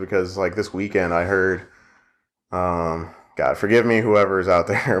all is because like this weekend I heard, God forgive me, whoever's out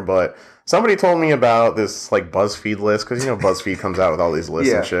there, but somebody told me about this like BuzzFeed list because BuzzFeed comes out with all these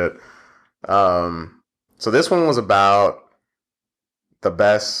lists and shit. So this one was about the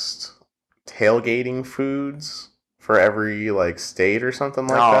best tailgating foods for every like state or something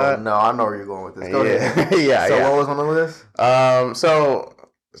like that. No, I know where you're going with this. Go ahead. Yeah. So what was on the list? So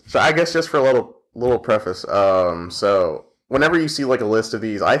I guess just for a little preface. So whenever you see like a list of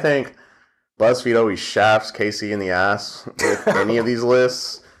these, I think BuzzFeed always shafts KC in the ass with any of these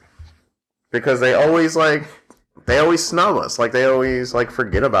lists because they always snub us. Like they always like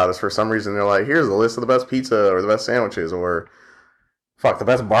forget about us for some reason. They're like, here's a list of the best pizza or the best sandwiches or the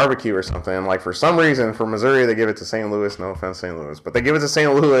best barbecue or something. Like, for some reason, for Missouri, they give it to St. Louis. No offense, St. Louis. But they give it to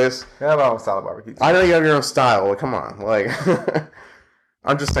St. Louis. They have our own style of barbecue. I know you have your own style. Like, come on. Like,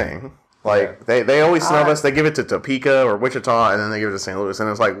 I'm just saying. Like, they always snub us. They give it to Topeka or Wichita, and then they give it to St. Louis. And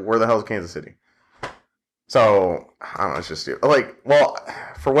it's like, where the hell is Kansas City? So, I don't know. It's just, like, well,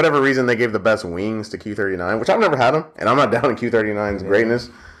 for whatever reason, they gave the best wings to Q39, which I've never had them. And I'm not down in Q39's greatness.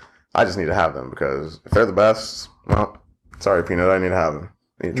 I just need to have them because if they're the best, well... Sorry, Peanut. I need to have them.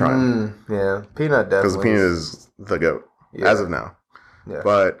 I need to try them. Yeah, Peanut definitely. Because Peanut is the GOAT as of now. Yeah.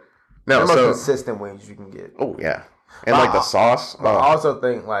 But no, the most consistent wings you can get. Oh yeah, and like the sauce. I also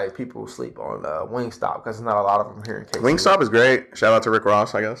think like people sleep on Wingstop because there's not a lot of them here in KC. Wingstop is great. Shout out to Rick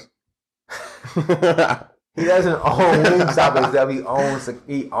Ross, I guess. He doesn't own Wingstop itself.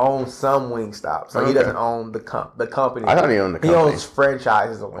 He owns some Wingstop, so he doesn't own the company. I thought he owned the company. He owns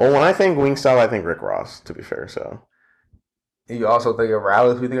franchises of Wingstop. Well, when I think Wingstop, I think Rick Ross. To be fair, so. You also think of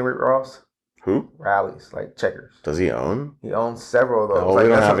Rallies? We think of Rick Ross? Who? Rallies, like Checkers. Does he own? He owns several of those. Oh, we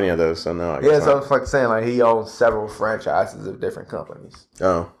don't have any of those, so no. So it's like saying like he owns several franchises of different companies.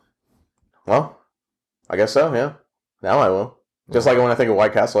 Oh. Well, I guess so, yeah. Now I will. Just like when I think of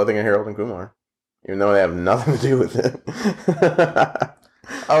White Castle, I think of Harold and Kumar. Even though they have nothing to do with it.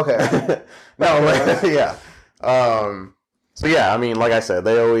 Okay. Yeah. So yeah, I mean, like I said,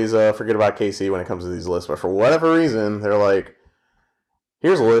 they always forget about KC when it comes to these lists. But for whatever reason, they're like,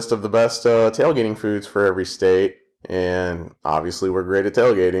 here's a list of the best tailgating foods for every state. And obviously we're great at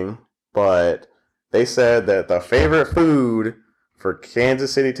tailgating. But they said that the favorite food for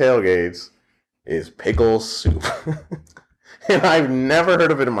Kansas City tailgates is pickle soup. And I've never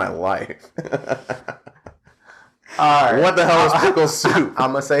heard of it in my life. All right. What the hell is pickle soup?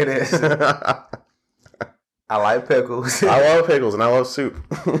 I'm going to say this. I like pickles. I love pickles and I love soup.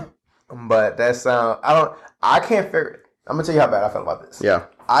 But that sound I can't figure it. I'm gonna tell you how bad I felt about this. Yeah.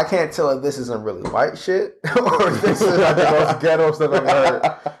 I can't tell if this is some really white shit or if this is like the most ghetto stuff I've heard.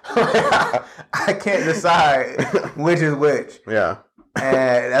 I can't decide which is which. Yeah.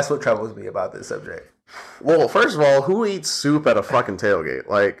 And that's what troubles me about this subject. Well, first of all, who eats soup at a fucking tailgate?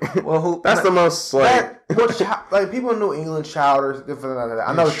 Like, that's the most like people in New England chowders different than that.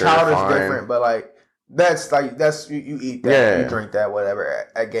 I know chowder's different, but like that's you eat that, you drink that, whatever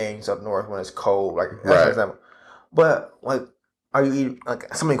at games up north when it's cold, like that's an example. But like, are you eating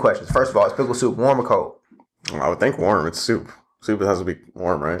like so many questions? First of all, is pickle soup warm or cold? I would think warm. It's soup. Soup has to be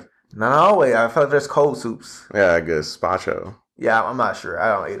warm, right? Not always. I feel like there's cold soups. Yeah, I guess gazpacho. Yeah, I'm not sure. I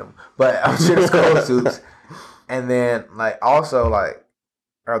don't eat them, but I'm sure there's cold soups. And then like also like,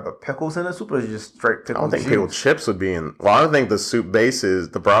 are the pickles in the soup or is it just straight pickle? I don't think juice? pickled chips would be in. Well, I don't think the soup base is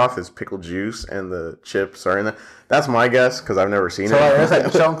the broth is pickled juice and the chips are in there. That's my guess because I've never seen So it. like, there's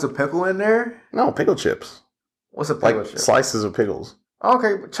like chunks of pickle in there. No, pickled chips. What's a pickle Like chip? slices of pickles.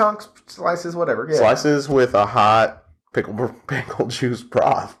 Okay, chunks, slices, whatever. Yeah. Slices with a hot pickle juice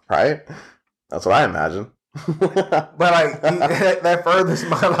broth, right? That's what I imagine. But like that furthers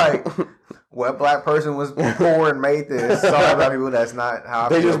my like what black person was poor and made this. Sorry about people. That's not how I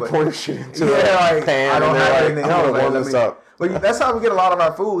They feel. just pour the shit into Yeah, a like, pan I don't and have they're anything like, I'm else, gonna like, warm let this me- up. But that's how we get a lot of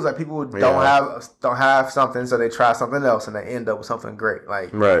our foods. Like people don't have something, so they try something else and they end up with something great. Like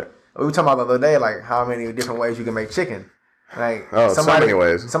Right. we were talking about the other day, like how many different ways you can make chicken. Like so many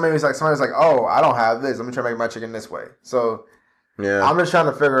ways. Somebody's like, oh, I don't have this. Let me try to make my chicken this way. So Yeah. I'm just trying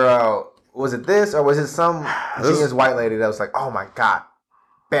to figure out, was it this or was it some genius white lady that was like, oh my god,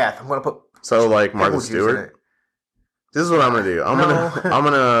 Beth, I'm gonna put So like Martha pickle juice in Stewart. it. This is what I'm gonna do. I'm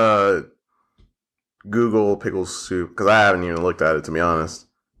gonna Google pickle soup because I haven't even looked at it to be honest,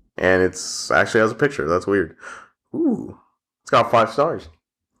 and it's actually has a picture. That's weird. Ooh, it's got 5 stars.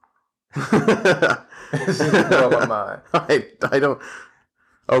 This is blowing my mind. I don't.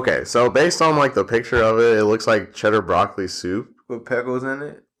 Okay, so based on like the picture of it, it looks like cheddar broccoli soup. With pickles in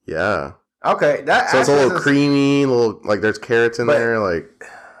it. Yeah. Okay, that So it's a actually little creamy, little like there's carrots in But- there, like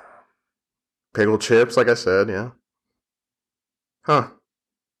pickled chips, like I said, yeah. Huh.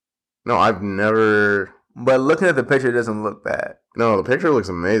 No, I've never. But looking at the picture, it doesn't look bad. No, the picture looks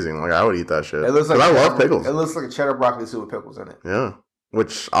amazing. Like I would eat that shit. It looks 'Cause like I love pickles. It looks like a cheddar broccoli soup with pickles in it. Yeah,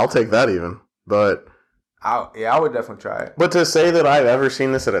 which I'll take that even. But I would definitely try it. to say that I've ever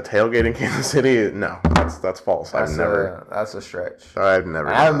seen this at a tailgate in Kansas City, no, that's false. I've never. That's a stretch. I've never.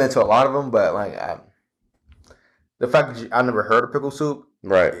 I haven't been to a lot of them, but like the fact that I never heard of pickle soup,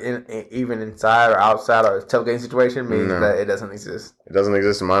 Right. even inside or outside or a tailgate situation, means No. that it doesn't exist. It doesn't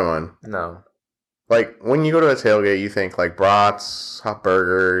exist in my mind. No. Like when you go to a tailgate, you think like brats, hot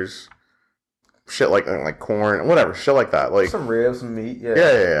burgers, shit like corn, whatever, shit like that. Like Some ribs, some meat. Yeah.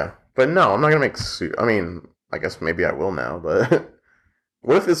 yeah. But no, I'm not gonna make soup. I mean, I guess maybe I will now. But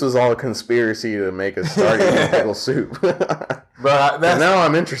what if this was all a conspiracy to make us start eating pickle soup? But And now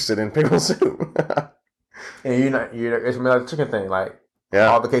I'm interested in pickle soup. and it's like a chicken thing. Like Yeah,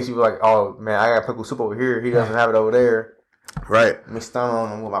 all the cases you were like, oh man, I got pickle soup over here. He doesn't have it over there. right. Let me stun on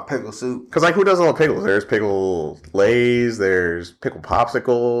him with my pickle soup. Because like, who doesn't love pickles? There's pickle lays. There's pickle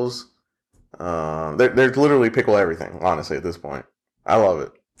popsicles. There's literally pickle everything. Honestly, at this point, I love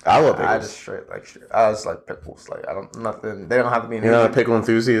it. I love pickles. I just I just like pickles. Like I don't nothing. They don't have to be. You're not a pickle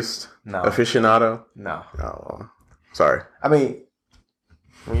enthusiast? No. Aficionado? No. Oh, well, sorry. I mean,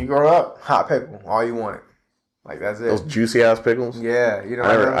 when you grow up, hot pickle, all you wanted. Like that's it. Those juicy ass pickles? Yeah, you know.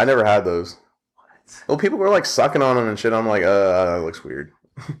 I never had those. Well, people were like sucking on them and shit. I'm like, that looks weird.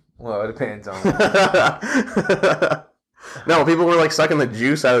 Well, it depends on. No, people were like sucking the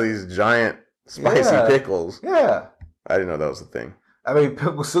juice out of these giant spicy Yeah. pickles. Yeah, I didn't know that was a thing. I mean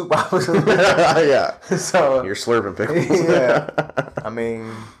pickle soup, obviously. Yeah. So You're slurping pickles. Yeah. I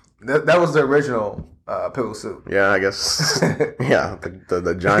mean, that was the original pickle soup. Yeah, I guess. Yeah,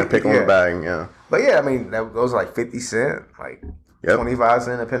 the giant pickle in the bag. Yeah. But yeah, I mean, those are like 50 cents, like Yep. 25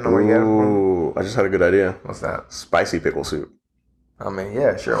 cents, depending on where you get it from. Ooh, I just had a good idea. What's that? Spicy pickle soup. I mean,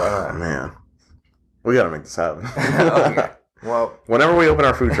 yeah, sure, why Oh, not? man. We gotta make this happen. Okay. Well, Whenever we open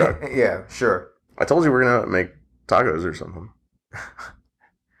our food truck, yeah, sure. I told you we're gonna make tacos or something.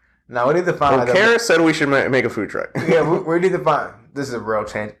 Now we need to find. Well, Kara said we should make a food truck. Yeah, we need to find. This is a real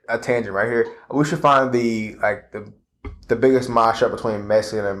tangent right here. We should find the biggest mashup between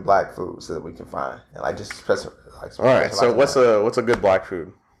Mexican and black food so that we can find and like just specify. Like, All right. So what's a good black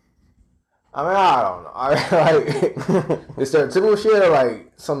food? I mean, I don't know. I like it's the typical shit or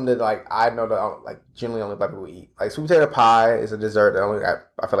like something that like I know that like generally only black people eat. Like sweet potato pie is a dessert that only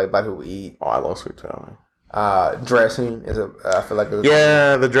I feel like black people eat. Oh, I love sweet potato. Dressing is I feel like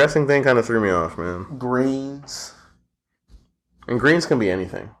Yeah, the dressing thing kind of threw me off, man. greens. And greens can be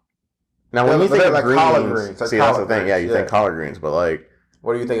anything. Now, when you But think they're of like greens, collard greens, like see that's the collard thing. Yeah, greens, you think collard greens, but like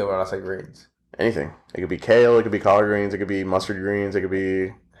What do you think of when I say greens? anything. It could be kale. It could be collard greens. It could be mustard greens. It could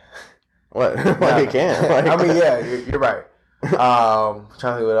be what? Like it can. Like, I mean, yeah, you're right. Trying to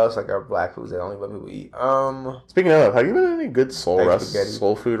think what else like our black foods that only black people eat. Speaking of, have you been to any good soul Spaghetti.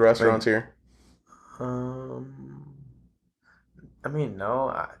 soul food restaurants here? I mean,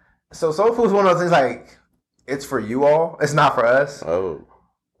 no. So soul food is one of those things like it's for you all. It's not for us. Oh,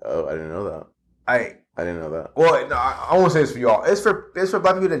 I didn't know that. I didn't know that. Well, no, I won't say it's for you all. It's for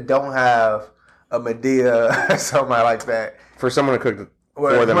black people that don't have a Medea or somebody like that. For someone to cook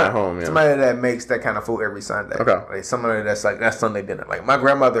for them at home. Yeah. Somebody that makes that kind of food every Sunday. Okay. Like somebody that's like that's Sunday dinner. Like my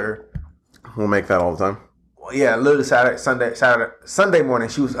grandmother will make that all the time. Yeah, literally Sunday morning,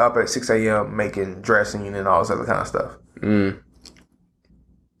 she was up at 6 a.m. making dressing and all this other kind of stuff.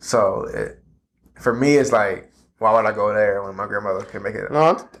 So for me, it's like, why would I go there when my grandmother can make it?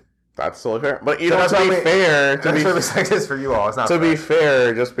 No, that's totally fair. But to be fair, it's like this for you all. It's not to be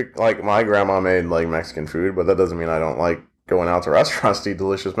fair. Just like my grandma made like Mexican food, but that doesn't mean I don't like going out to restaurants to eat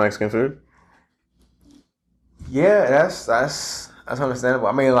delicious Mexican food. Yeah, that's understandable.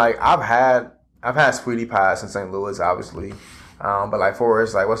 I mean, like I've had sweetie pies in St. Louis, obviously. But like for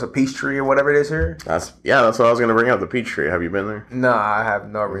us, like what's a peach tree or whatever it is here? That's what I was gonna bring up. The peach tree. Have you been there? No, I have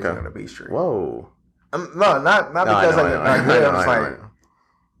no reason on the peach tree. Whoa. No, not because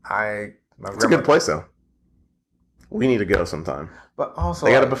It's a good place though. We need to go sometime. But also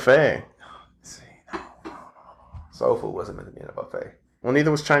they got a buffet. See, no. Soul food wasn't meant to be in a buffet. Well,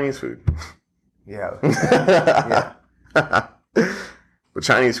 neither was Chinese food. Yeah. Yeah. But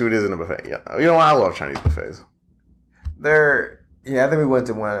Chinese food isn't a buffet. Yeah, you know what? I love Chinese buffets. I think we went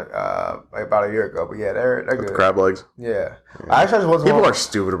to one like about a year ago. But yeah, they're good. The crab legs. Yeah. I actually just went to People are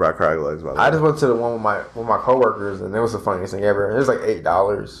stupid about crab legs. By the way. I just went to the one with my coworkers, and it was the funniest thing ever. It was like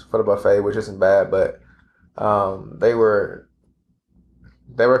 $8 for the buffet, which isn't bad, but they were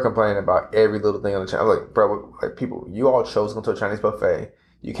complaining about every little thing on the Chinese. I was like, bro, like people, you all chose to go to a Chinese buffet.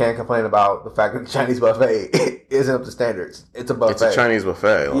 You can't complain about the fact that the Chinese buffet isn't up to standards. It's a buffet. It's a Chinese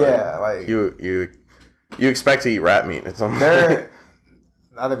buffet. Like, yeah, like you expect to eat rat meat. It's I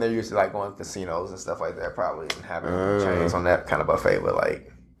think they're used to like going to casinos and stuff like that, probably, and having Chinese on that kind of buffet. But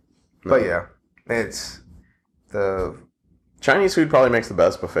like, but yeah, it's the Chinese food probably makes the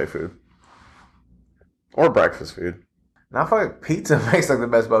best buffet food or breakfast food. And I feel like pizza makes like the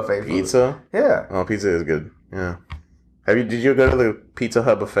best buffet food. Pizza? Yeah. Oh, pizza is good. Yeah. Did you go to the Pizza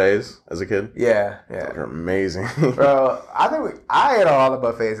Hut buffets as a kid? Yeah. They're amazing. Bro, I ate all the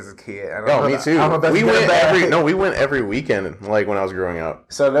buffets as a kid. Me too. We went every weekend, like when I was growing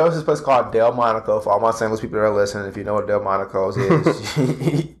up. So there was this place called Del Monaco. For all my St. Louis people that are listening, if you know what Del Monaco's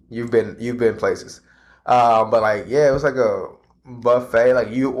is, you've been places. But like, yeah, it was like a buffet.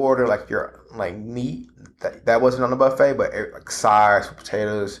 Like you order like your like meat that wasn't on the buffet, but like sides,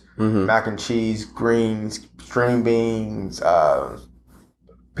 potatoes, mac and cheese, greens, string beans,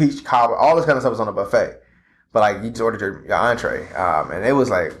 peach cobbler, all this kind of stuff was on the buffet. But like you just ordered your entree, and it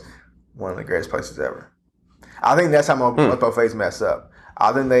was like one of the greatest places ever. I think that's how most buffets mess up.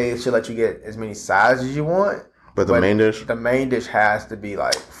 I think they should let you get as many sides as you want. But the main dish has to be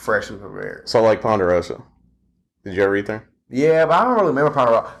like freshly prepared. So like Ponderosa. Did you ever eat there? Yeah, but I don't really remember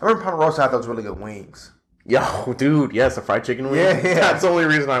Ponderosa. I remember Ponderosa had those really good wings. Yo, dude, yes, the fried chicken wings. Yeah. That's the only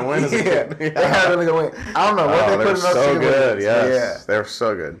reason I went. As a kid. They had really good wings. I don't know what they put in those chicken so good. wings. Yes, they're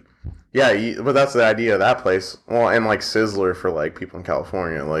so good. Yeah, but that's the idea of that place. Well, and like Sizzler for like people in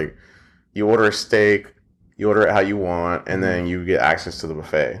California, like you order a steak, you order it how you want, and then you get access to the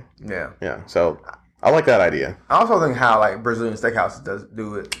buffet. Yeah. So I like that idea. I also think how like Brazilian steakhouse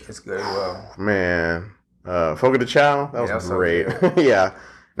do it. It's good as well. Man, Fogo de Chao, that was great. So yeah.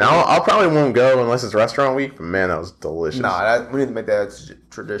 Now I probably won't go unless it's restaurant week. But man, that was delicious. We need to make that a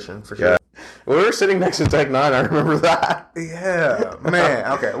tradition for sure. Yeah. We were sitting next to Tech 9. I remember that. Yeah, man.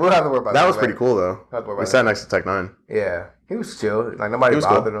 Okay, we'll have to worry about that. That was pretty cool though. We sat next to Tech 9. Yeah, he was chill. Like nobody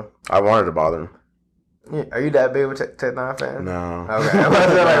bothered him. I wanted to bother him. Yeah. Are you that big of a Tech 9 fan? No. Okay. I was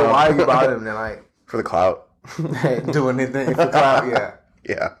like, why are you bothering him? Then like for the clout. Do anything for clout? Yeah.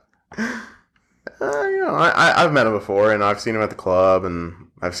 Yeah. I've met him before, and I've seen him at the club, and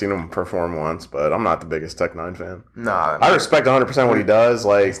I've seen him perform once, but I'm not the biggest Tech 9 fan. Nah. I respect 100% what he does,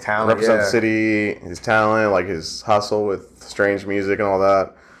 like his talent, represent the city, his talent, like his hustle with strange music and all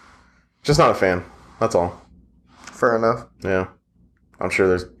that. Just not a fan. That's all. Fair enough. Yeah. I'm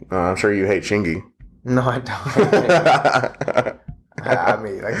sure you hate Chingy. No, I don't. I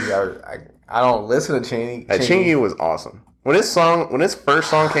mean, like, I don't listen to Chingy. Chingy was awesome. When his first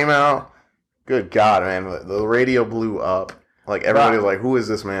song came out, good God, man, the radio blew up. Like everybody was like, "Who is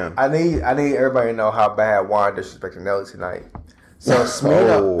this man?" I need everybody to know how bad Juan disrespected Nelly tonight. So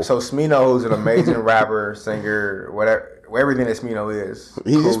Smino, who's an amazing rapper, singer, whatever, everything that Smino is.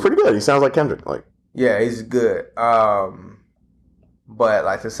 He's pretty good. He sounds like Kendrick. Like, yeah, he's good. But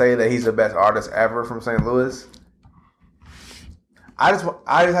like to say that he's the best artist ever from St. Louis, I just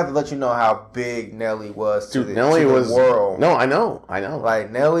have to let you know how big Nelly was to the world. No, I know. Like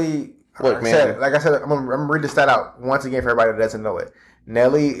Nelly. Look, man. Like I said, I'm gonna read the stat out once again for everybody that doesn't know it.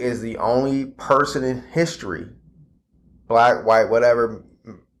 Nelly is the only person in history, black, white, whatever,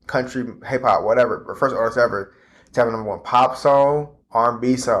 country, hip hop, whatever, or first artist ever to have a #1 pop song,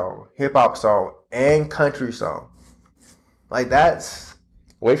 R&B song, hip hop song, and country song. Like that's.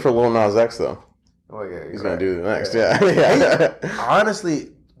 Wait for Lil Nas X though. Oh yeah, he's gonna do the next. Yeah.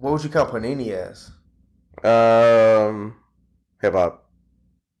 Honestly, what would you count Panini as? Hip hop.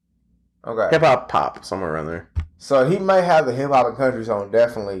 Okay. Hip hop pop, somewhere around there. So he might have the hip hop and country song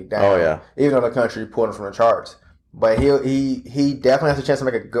definitely down. Oh yeah. Even though the country pulled him from the charts. But he definitely has a chance to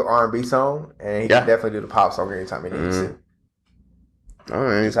make a good R&B song, and he can definitely do the pop song anytime he needs to. Oh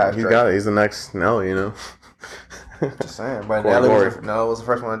man, he's got it. He's the next Nelly, you know. Just saying. But Nelly was the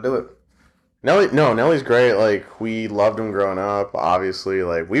first one to do it. Nelly's great. Like, we loved him growing up, obviously.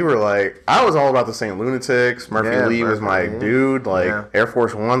 Like, we were like, I was all about the St. Lunatics. Murphy Lee was my dude. Like, Air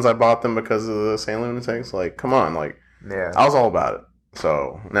Force Ones, I bought them because of the St. Lunatics. Like, come on. Like, I was all about it.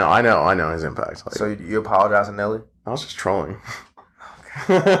 So, no, I know his impact. Like, so, you apologize to Nelly? I was just trolling.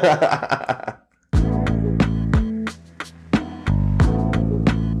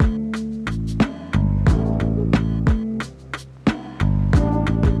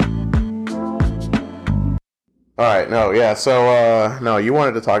 All right, so you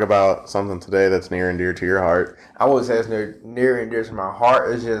wanted to talk about something today that's near and dear to your heart. I would say it's near and dear to my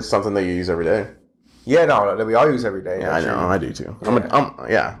heart. It's just something that you use every day. Yeah, no, that we all use every day. Yeah, I know, I do too.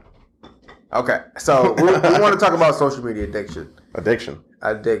 Yeah. Okay, so we want to talk about social media addiction. Addiction.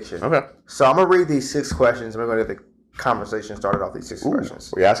 Okay. So I'm gonna read these 6 questions. We're gonna get the conversation started off these 6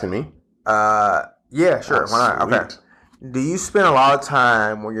 questions. Were you asking me? Yeah, sure. Why not? Okay. Do you spend a lot of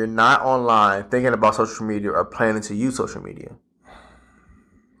time when you're not online thinking about social media or planning to use social media?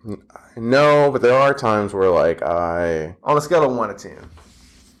 No, but there are times where, like, on a scale of 1 to 10.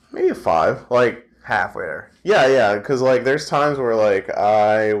 Maybe a 5. Like, halfway there. Yeah, because, like, there's times where, like,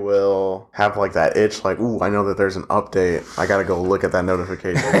 I will have, like, that itch, like, ooh, I know that there's an update. I gotta go look at that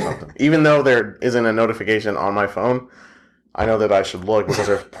notification or something. Even though there isn't a notification on my phone, I know that I should look because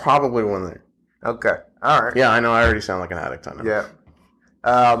there's probably one there. Okay. All right. Yeah, I know. I already sound like an addict. I know. Yeah.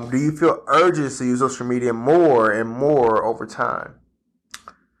 Do you feel urges to use social media more and more over time?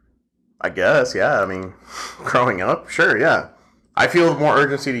 I guess, yeah. I mean, growing up, sure, yeah. I feel more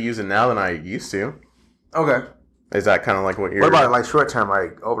urgency to use it now than I used to. Okay. Is that kind of like what you're... What about like short term,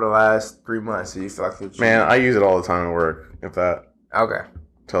 like over the last 3 months? Do you feel like... Man, I use it all the time at work, if that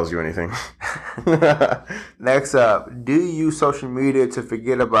tells you anything. Next up, do you use social media to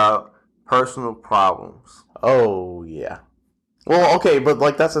forget about personal problems? Oh, yeah. Well, okay, but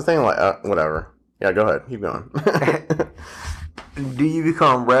like that's the thing, like, whatever. Yeah, go ahead. Keep going. Do you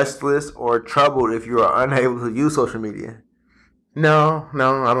become restless or troubled if you are unable to use social media? No,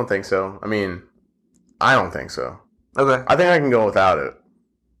 I don't think so. I mean, I don't think so. Okay. I think I can go without it.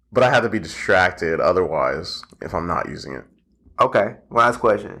 But I have to be distracted otherwise if I'm not using it. Okay. Last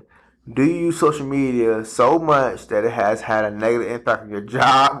question. Do you use social media so much that it has had a negative impact on your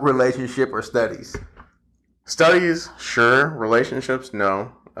job, relationship, or studies? Studies, sure. Relationships,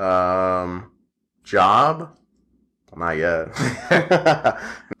 no. Job? Not yet.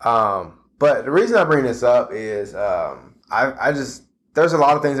 But the reason I bring this up is I just there's a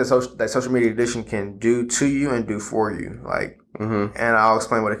lot of things that social media addiction can do to you and do for you. Like, and I'll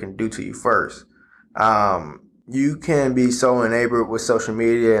explain what it can do to you first. You can be so enabled with social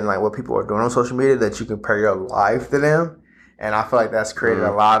media and like what people are doing on social media that you compare your life to them, and I feel like that's created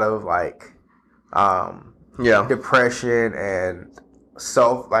a lot of like depression and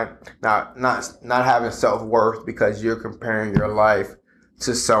not having self-worth because you're comparing your life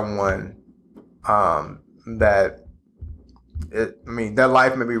to someone that their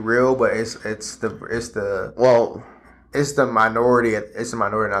life may be real, but it's the minority. It's the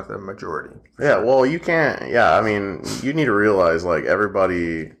minority, not the majority. Yeah, well, you can't. Yeah, I mean, you need to realize, like,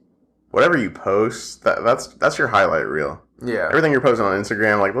 everybody, whatever you post, that's your highlight reel. Yeah. Everything you're posting on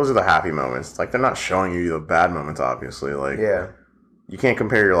Instagram, like, those are the happy moments. Like, they're not showing you the bad moments, obviously. Like, you can't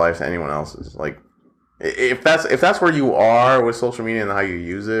compare your life to anyone else's. Like, if that's where you are with social media and how you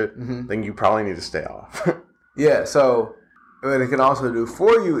use it, then you probably need to stay off. Yeah. So what it can also do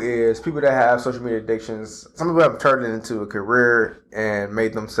for you is people that have social media addictions, some people have turned it into a career and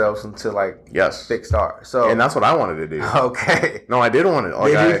made themselves into like big stars. So, and that's what I wanted to do. Okay. No, I did want it.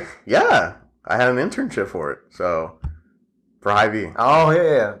 Like, I had an internship for it. So for Hy-Vee. Oh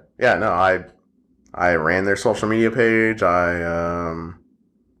yeah. Yeah, no, I ran their social media page. I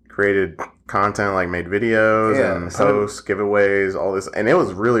created content, like made videos and posts, giveaways, all this, and it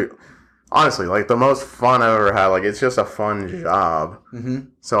was really, honestly, like the most fun I've ever had. Like, it's just a fun job.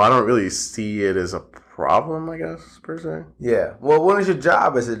 So I don't really see it as a problem, I guess, per se. Yeah. Well, when it's your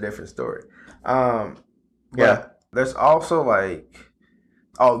job, it's a different story. There's also like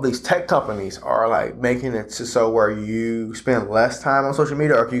all these tech companies are like making it to so where you spend less time on social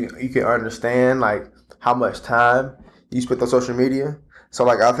media, or if you can understand like how much time you spent on social media. So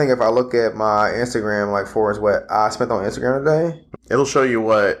like I think if I look at my Instagram, like for as what I spent on Instagram today, it'll show you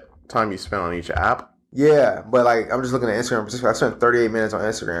what time you spent on each app. Yeah, but like I'm just looking at Instagram. I spent 38 minutes on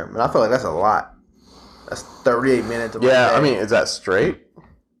Instagram, and I feel like that's a lot. That's 38 minutes. Of yeah, I mean, is that straight?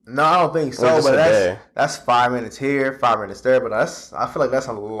 No, I don't think so. But that's 5 minutes here, 5 minutes there. But I feel like that's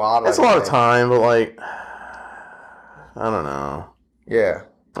a lot. That's a lot of time, but like, I don't know. Yeah,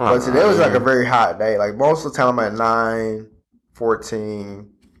 but today was like a very hot day. Like most of the time, I'm at 9, 14.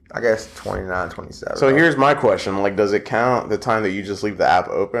 I guess 29, 27. So here's my question. Like, does it count the time that you just leave the app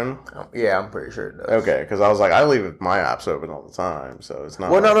open? Yeah, I'm pretty sure it does. Okay, because I was like, I leave my apps open all the time, so it's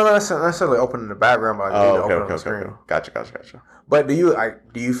not... Well, no, not necessarily open in the background, but I open on the screen. Okay. Gotcha. But do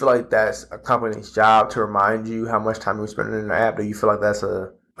you feel like that's a company's job to remind you how much time you're spending in the app? Do you feel like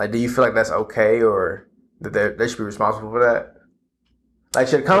do you feel like that's okay, or that they should be responsible for that? Like,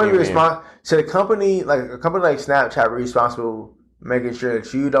 should a company should a company like Snapchat be responsible making sure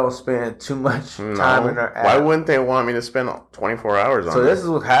that you don't spend too much time in their app? Why wouldn't they want me to spend 24 hours on it? So this is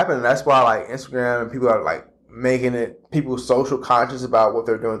what's happening. That's why like Instagram and people are like making it people social conscious about what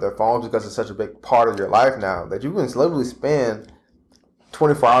they're doing with their phones, because it's such a big part of your life now that you can literally spend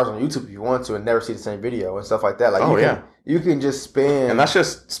 24 hours on YouTube if you want to and never see the same video and stuff like that. Like you can just spend, and that's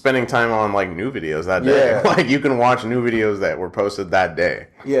just spending time on like new videos that day. Yeah. Like you can watch new videos that were posted that day.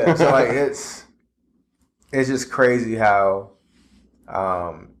 Yeah, so like it's just crazy how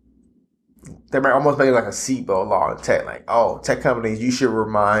they might almost make it like a seatbelt law in tech. Like, tech companies, you should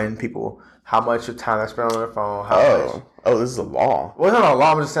remind people how much of time they spend on their phone. This is a law. Well, it's not a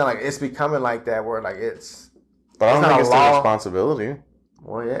law. I'm just saying, like, it's becoming like that where, like, it's... But I don't think it's their responsibility.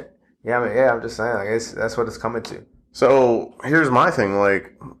 Well, yeah. Yeah, I mean, yeah, I'm just saying, like, that's what it's coming to. So, here's my thing,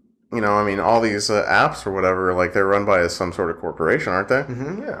 like... You know, I mean, all these apps or whatever, like, they're run by some sort of corporation, aren't they?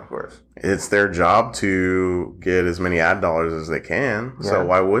 Mm-hmm, yeah, of course. It's their job to get as many ad dollars as they can. Yeah. So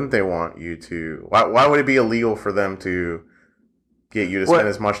why wouldn't they want you to... Why would it be illegal for them to get you to spend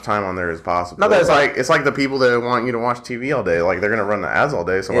as much time on there as possible? No, it's like the people that want you to watch TV all day. Like, they're going to run the ads all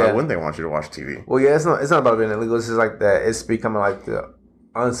day, so why wouldn't they want you to watch TV? Well, yeah, it's not about being illegal. It's just like that. It's becoming like the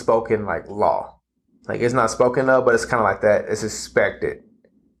unspoken, like, law. Like, it's not spoken of, but it's kind of like that. It's expected.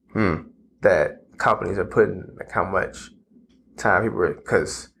 That companies are putting like how much time people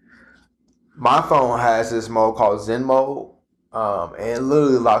because my phone has this mode called Zen mode, and it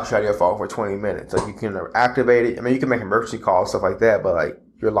literally locks you out of your phone for 20 minutes. Like you can activate it. I mean, you can make emergency calls, stuff like that, but like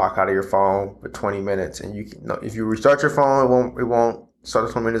you're locked out of your phone for 20 minutes, and you can if you restart your phone, it won't start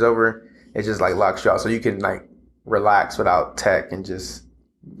the 20 minutes over. It just like locks you out, so you can like relax without tech and just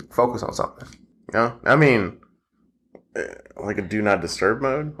focus on something. Yeah, I mean. Like a do not disturb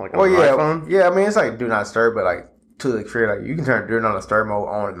mode, like on my phone. Yeah, I mean it's like do not disturb, but like to the extreme, like you can turn do not disturb mode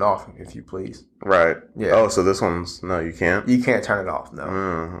on and off if you please. Right. Yeah. Oh, so this one's no, you can't. You can't turn it off. No.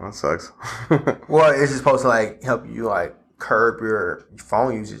 That sucks. Well, it's just supposed to like help you like curb your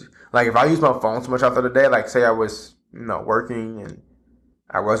phone usage. Like if I use my phone so much after the day, like say I was working and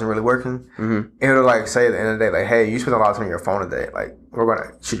I wasn't really working, it'll like say at the end of the day, like, hey, you spent a lot of time on your phone today. Like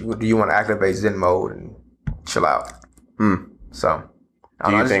do you want to activate Zen mode and chill out? So,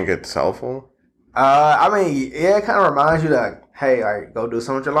 do you think it's helpful? I mean, yeah, it kind of reminds you that, hey, like, go do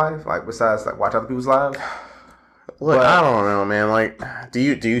something with your life, like, besides, like, watch other people's lives. Look, I don't know, man. Like, do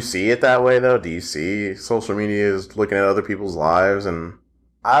you see it that way, though? Do you see social media as looking at other people's lives? And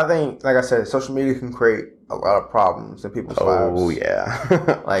I think, like I said, social media can create a lot of problems in people's lives. Oh,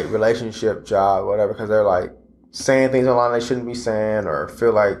 yeah. Like, relationship, job, whatever, because they're, like, saying things online they shouldn't be saying, or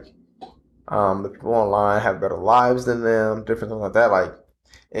feel like the people online have better lives than them, different things like that. Like,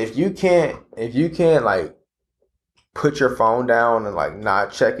 if you can't like put your phone down and like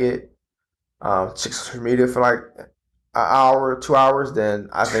not check it, check social media for like an hour, 2 hours, then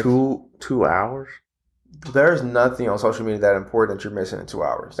I think 2 hours. There's nothing on social media that important that you're missing in 2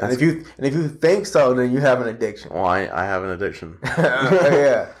 hours. And if you think so, then you have an addiction. Well, I have an addiction.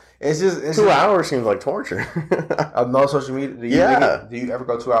 Yeah. It's 2 hours seems like torture. Of no social media? Do you ever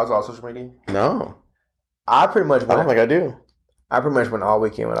go 2 hours without social media? No. I don't think I do. I pretty much went all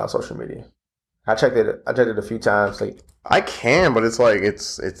weekend without social media. I checked it a few times. Like I can, but it's like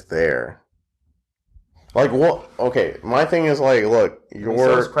it's there. Like what? Okay, my thing is like, look,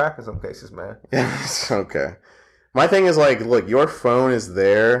 it's crack in some cases, man. It's okay. My thing is like, look, your phone is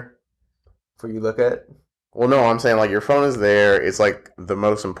there for you to look at. Well, no, I'm saying, like, your phone is there. It's, like, the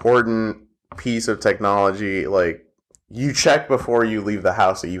most important piece of technology. Like, you check before you leave the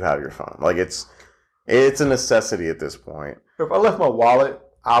house that you have your phone. Like, it's It's a necessity at this point. If I left my wallet,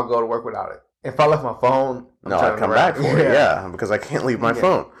 I'll go to work without it. If I left my phone, I'll come back for it. Yeah, because I can't leave my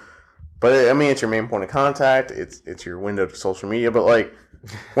phone. But I mean, it's your main point of contact. It's your window to social media. But like,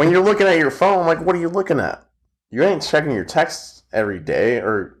 when you're looking at your phone, like, what are you looking at? You ain't checking your texts every day,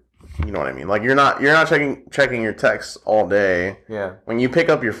 or you know what I mean. Like, you're not checking your texts all day. Yeah. When you pick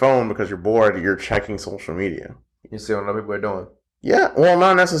up your phone because you're bored, you're checking social media. You see what other people are doing. Yeah. Well,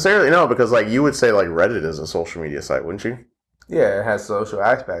 not necessarily. No, because like you would say like Reddit is a social media site, wouldn't you? Yeah, it has social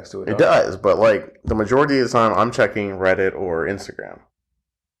aspects to it. It does, but like the majority of the time, I'm checking Reddit or Instagram.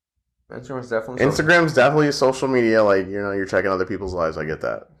 Instagram's definitely a social media. Like, you know, you're checking other people's lives. I get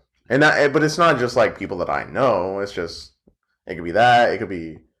that, but it's not just like people that I know. It's just it could be that. It could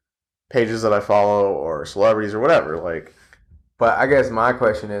be pages that I follow or celebrities or whatever. Like, but I guess my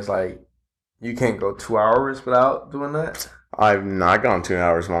question is like, you can't go 2 hours without doing that. I've not gone 2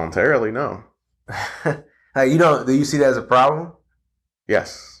 hours voluntarily. No. Hey, do you see that as a problem?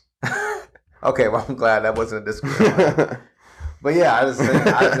 Yes. Okay, well, I'm glad that wasn't a disagreement. But yeah, I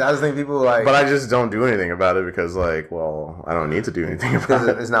just think people like. But I just don't do anything about it because, like, well, I don't need to do anything about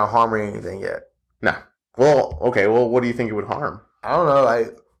it. It's not harming anything yet. No. Well, okay. Well, what do you think it would harm? I don't know,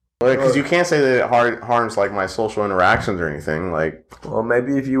 like. Because you can't say that it harms like my social interactions or anything. Like, well,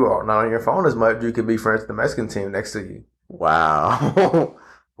 maybe if you are not on your phone as much, you could be friends with the Mexican team next to you. Wow.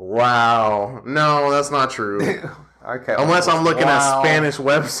 Wow. No, that's not true. Okay. Unless I'm looking at Spanish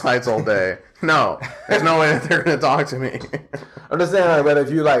websites all day. No, there's no way that they're going to talk to me. I'm just saying, like, but if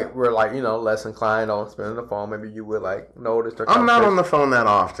you were less inclined on spending the phone, maybe you would notice. I'm not on the phone that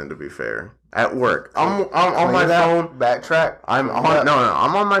often, to be fair. At work, I'm on my phone. Backtrack. I'm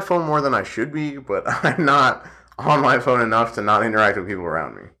on my phone more than I should be, but I'm not on my phone enough to not interact with people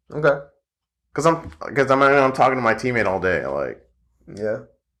around me. Okay. Because I'm talking to my teammate all day. Like.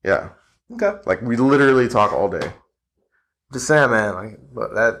 Yeah. Okay. Like, we literally talk all day. Just saying, man.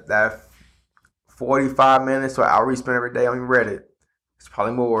 But that 45 minutes to an hour you spend every day on Reddit, it's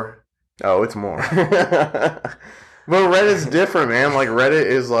probably more. Oh, it's more. But Reddit's different, man. Like, Reddit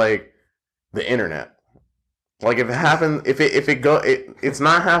is like the internet. Like, if it happens, it's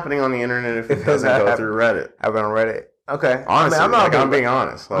not happening on the internet if it doesn't go through Reddit. I've been on Reddit. Okay. Honestly, I'm being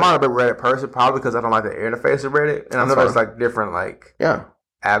honest. I'm not a big Reddit person, probably because I don't like the interface of Reddit, and I know there's different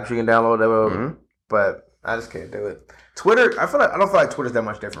apps you can download. Mm-hmm. But I just can't do it. Twitter, I don't feel like Twitter's that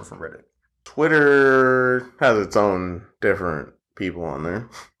much different from Reddit. Twitter has its own different people on there.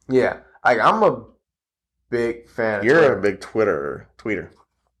 Yeah, I'm a big fan of You're a big tweeter.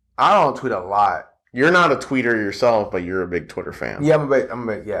 I don't tweet a lot. You're not a tweeter yourself, but you're a big Twitter fan. Yeah, I'm a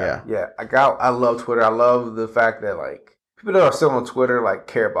big, yeah. I love Twitter. I love the fact that people that are still on Twitter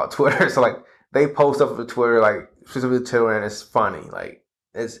care about Twitter. So they post stuff on Twitter specifically Twitter, and it's funny.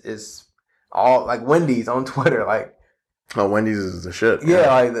 It's all Wendy's on Twitter. Oh, Wendy's is the shit.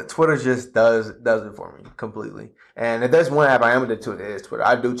 Yeah, the Twitter just does it for me completely. And if there's one app I am addicted to, it is Twitter.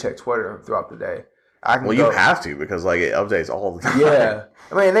 I do check Twitter throughout the day. You have to because it updates all the time. Yeah,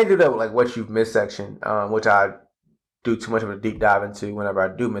 I mean they do that with what you've missed section, which I do too much of a deep dive into whenever I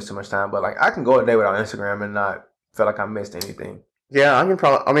do miss too much time. But I can go a day without Instagram and not feel like I missed anything. Yeah, I can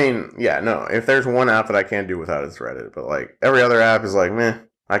probably. I mean, yeah, no. If there's one app that I can't do without, it's Reddit. But every other app is meh.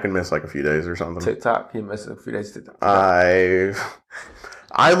 I can miss a few days or something. TikTok, you miss a few days. TikTok. I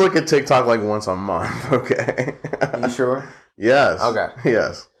look at TikTok once a month. Okay. You sure? Yes. Okay.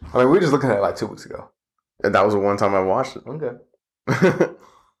 Yes. I mean, we were just looking at it 2 weeks ago. And that was the one time I watched it. Okay.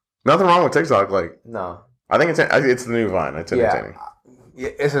 Nothing wrong with TikTok. No. I think it's the new Vine. It's entertaining.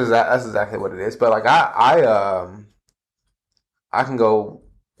 Yeah, that's exactly what it is. But I can go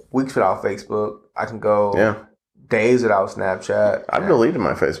weeks without Facebook. I can go days without Snapchat. I've deleted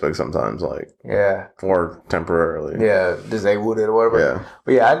my Facebook sometimes, or temporarily. Yeah, disabled it or whatever.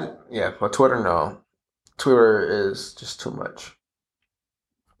 Yeah. But but Twitter, no. Twitter is just too much.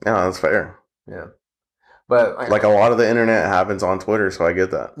 Yeah, that's fair. Yeah. But a lot of the internet happens on Twitter, so I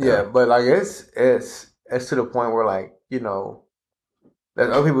get that. Yeah, but it's to the point where there's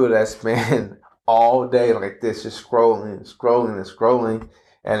other people that spend all day this, just scrolling,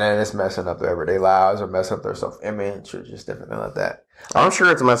 and then it's messing up their everyday lives or messing up their self-image or just different things like that. I'm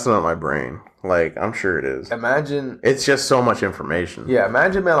sure it's messing up my brain. I'm sure it is. Imagine it's just so much information. Yeah,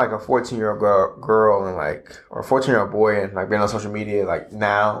 imagine being a 14-year-old girl and or a 14-year-old boy and being on social media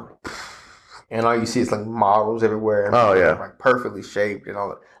now. And all you see is models everywhere. And oh yeah, perfectly shaped and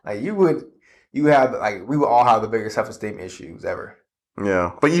all that. We would all have the biggest self-esteem issues ever.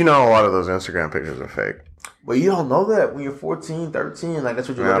 Yeah, but a lot of those Instagram pictures are fake. But you don't know that when you're 14, 13. That's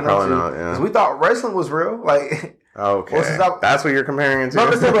what you're looking probably at. Not. Yeah, 'cause we thought wrestling was real. Okay, that's what you're comparing it to.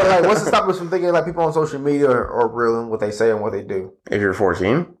 No, but like, what's to stop us from thinking like people on social media are real in what they say and what they do? If you're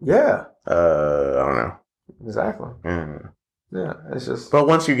 14, yeah, I don't know. Exactly. Yeah, it's just. But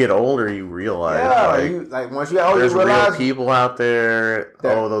once you get older, you realize, once you get older, there's real people out there.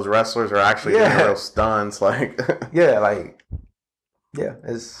 Those wrestlers are actually doing real stunts.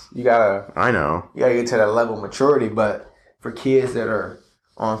 it's you gotta. I know. You gotta get to that level of maturity, but for kids that are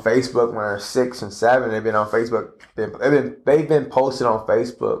on Facebook when they're 6 and 7, they've been on Facebook. They've been posted on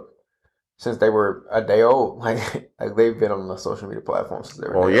Facebook since they were a day old. Like they've been on the social media platforms since they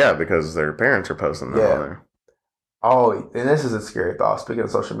were. Well, yeah, because their parents are posting them on there. Oh, and this is a scary thought. Speaking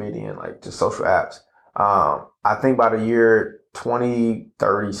of social media and like just social apps, I think by the year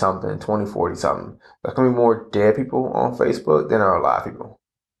 2030 something, 2040 something, there's gonna be more dead people on Facebook than there are alive people.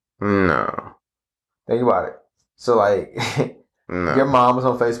 No. Think about it. So like, no. Your mom was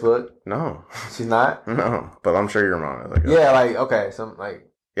on Facebook. No, she's not. No, but I'm sure your mom is. Yeah, like okay, so like.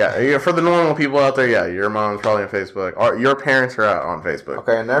 Yeah, for the normal people out there, yeah, your mom's probably on Facebook, or your parents are out on Facebook.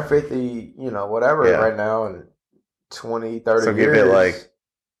 Okay, and they're 50, whatever right now, and 20, 30 so years. So give it like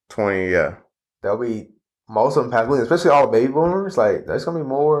 20, yeah. There'll be most of them past million, especially all the baby boomers. Like, there's going to be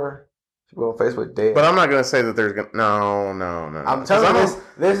more people on Facebook dead. But I'm not going to say that there's going to... No. I'm telling you,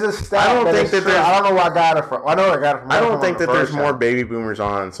 this is a stat. I don't think that there's... I don't know where I got it from. I know I got it from... I don't think that there's more baby boomers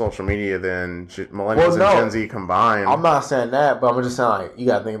on social media than millennials and Gen Z combined. I'm not saying that, but I'm just saying, like, you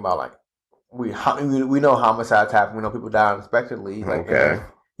got to think about, like, we know homicides happen. We know people die unexpectedly. Like, okay.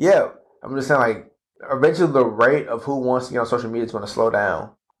 I'm just saying, like, eventually the rate of who wants to get on social media is going to slow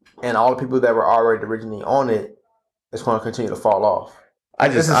down. And all the people that were already originally on it is going to continue to fall off.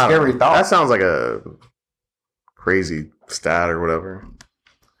 It's a scary thought. That sounds like a crazy stat or whatever.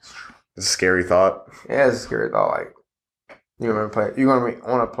 It's a scary thought. Yeah, it's a scary thought. Like, you're going to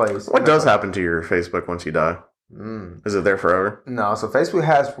want to play. What does happen to your Facebook once you die? Is it there forever? No, so Facebook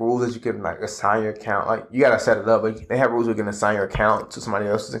has rules that you can like assign your account. Like you gotta set it up, but they have rules you can assign your account to somebody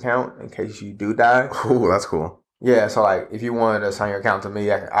else's account in case you do die. Ooh, that's cool. Yeah, so like if you wanted to assign your account to me,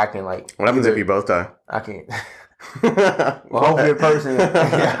 I can like. What happens if you both die? I can. Well, hopefully the person.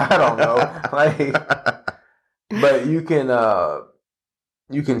 Yeah, I don't know. Like, but you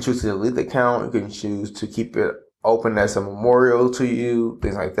can choose to delete the account. You can choose to keep it open as a memorial to you,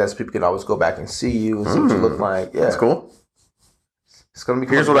 things like that, so people can always go back and see you and see what you look like. Yeah, that's cool. It's gonna be.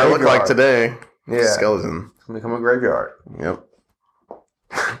 Here's what I look like today. Yeah, skeleton. It's gonna become a graveyard. Yep.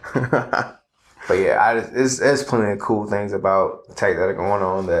 But yeah, there's plenty of cool things about tech that are going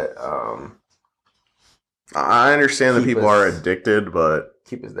on that. I understand that people are addicted, but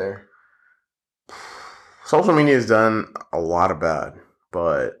keep us there. Social media has done a lot of bad,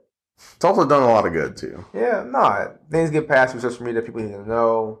 but it's also done a lot of good too. Yeah, no, things get passed through social media. People need to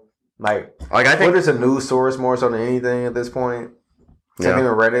know, like I think Twitter's a news source more so than anything at this point. Same thing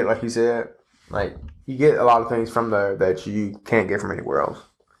with Reddit, like you said. Like you get a lot of things from there that you can't get from anywhere else.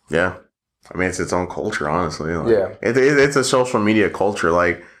 Yeah, I mean it's its own culture, honestly. Like, it's a social media culture.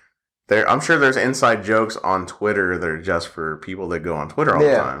 Like I'm sure there's inside jokes on Twitter that are just for people that go on Twitter all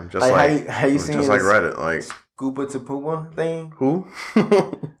the time. Just like how you seen just like Reddit, like Scoopa to Puma thing. Who?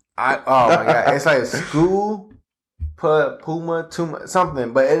 Oh my god, it's like school, Puma, Tuma,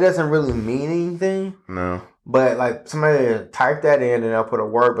 something, but it doesn't really mean anything. No. But like somebody type that in and they'll put a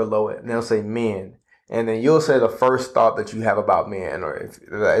word below it and they'll say men. And then you'll say the first thought that you have about men, or if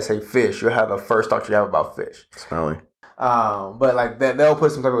they say fish, you'll have the first thought you have about fish. Smelly. But like they'll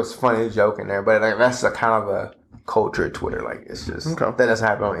put some type of funny joke in there, but like that's a kind of a culture of Twitter. Like it's just that doesn't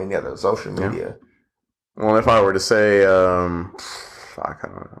happen on any other social media. Yeah. Well, if I were to say, I don't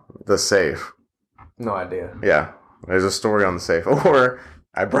know, the safe. No idea. Yeah, there's a story on the safe, or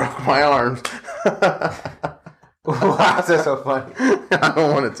I broke my arms. Why is that so funny? I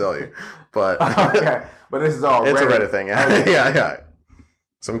don't want to tell you, but okay. But this is all it's Reddit. A Reddit thing. Yeah.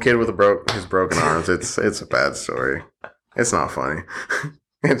 Some kid with his broken arms. It's a bad story. It's not funny.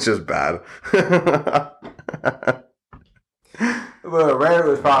 It's just bad. Well, Reddit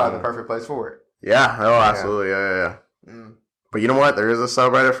was probably the perfect place for it. Yeah. Oh, absolutely. Yeah. But you know what? There is a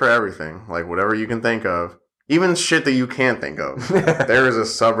subreddit for everything. Like whatever you can think of, even shit that you can't think of. There is a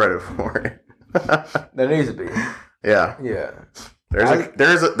subreddit for it. There needs to be. Yeah. Yeah.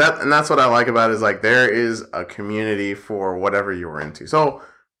 And that's what I like about it is like there is a community for whatever you were into. So,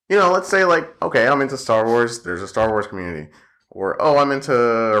 let's say like, okay, I'm into Star Wars. There's a Star Wars community. Or, I'm into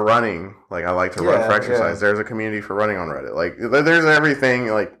running. Like I like to run for exercise. There's a community for running on Reddit. Like there's everything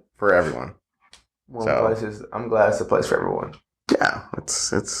like for everyone. I'm glad it's a place for everyone. Yeah,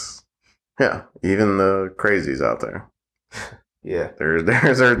 it's even the crazies out there. Yeah, there's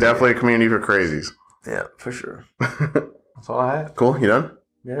definitely a community for crazies. Yeah, for sure. That's all I had. Cool. You done?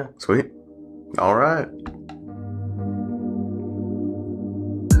 Yeah. Sweet. All right.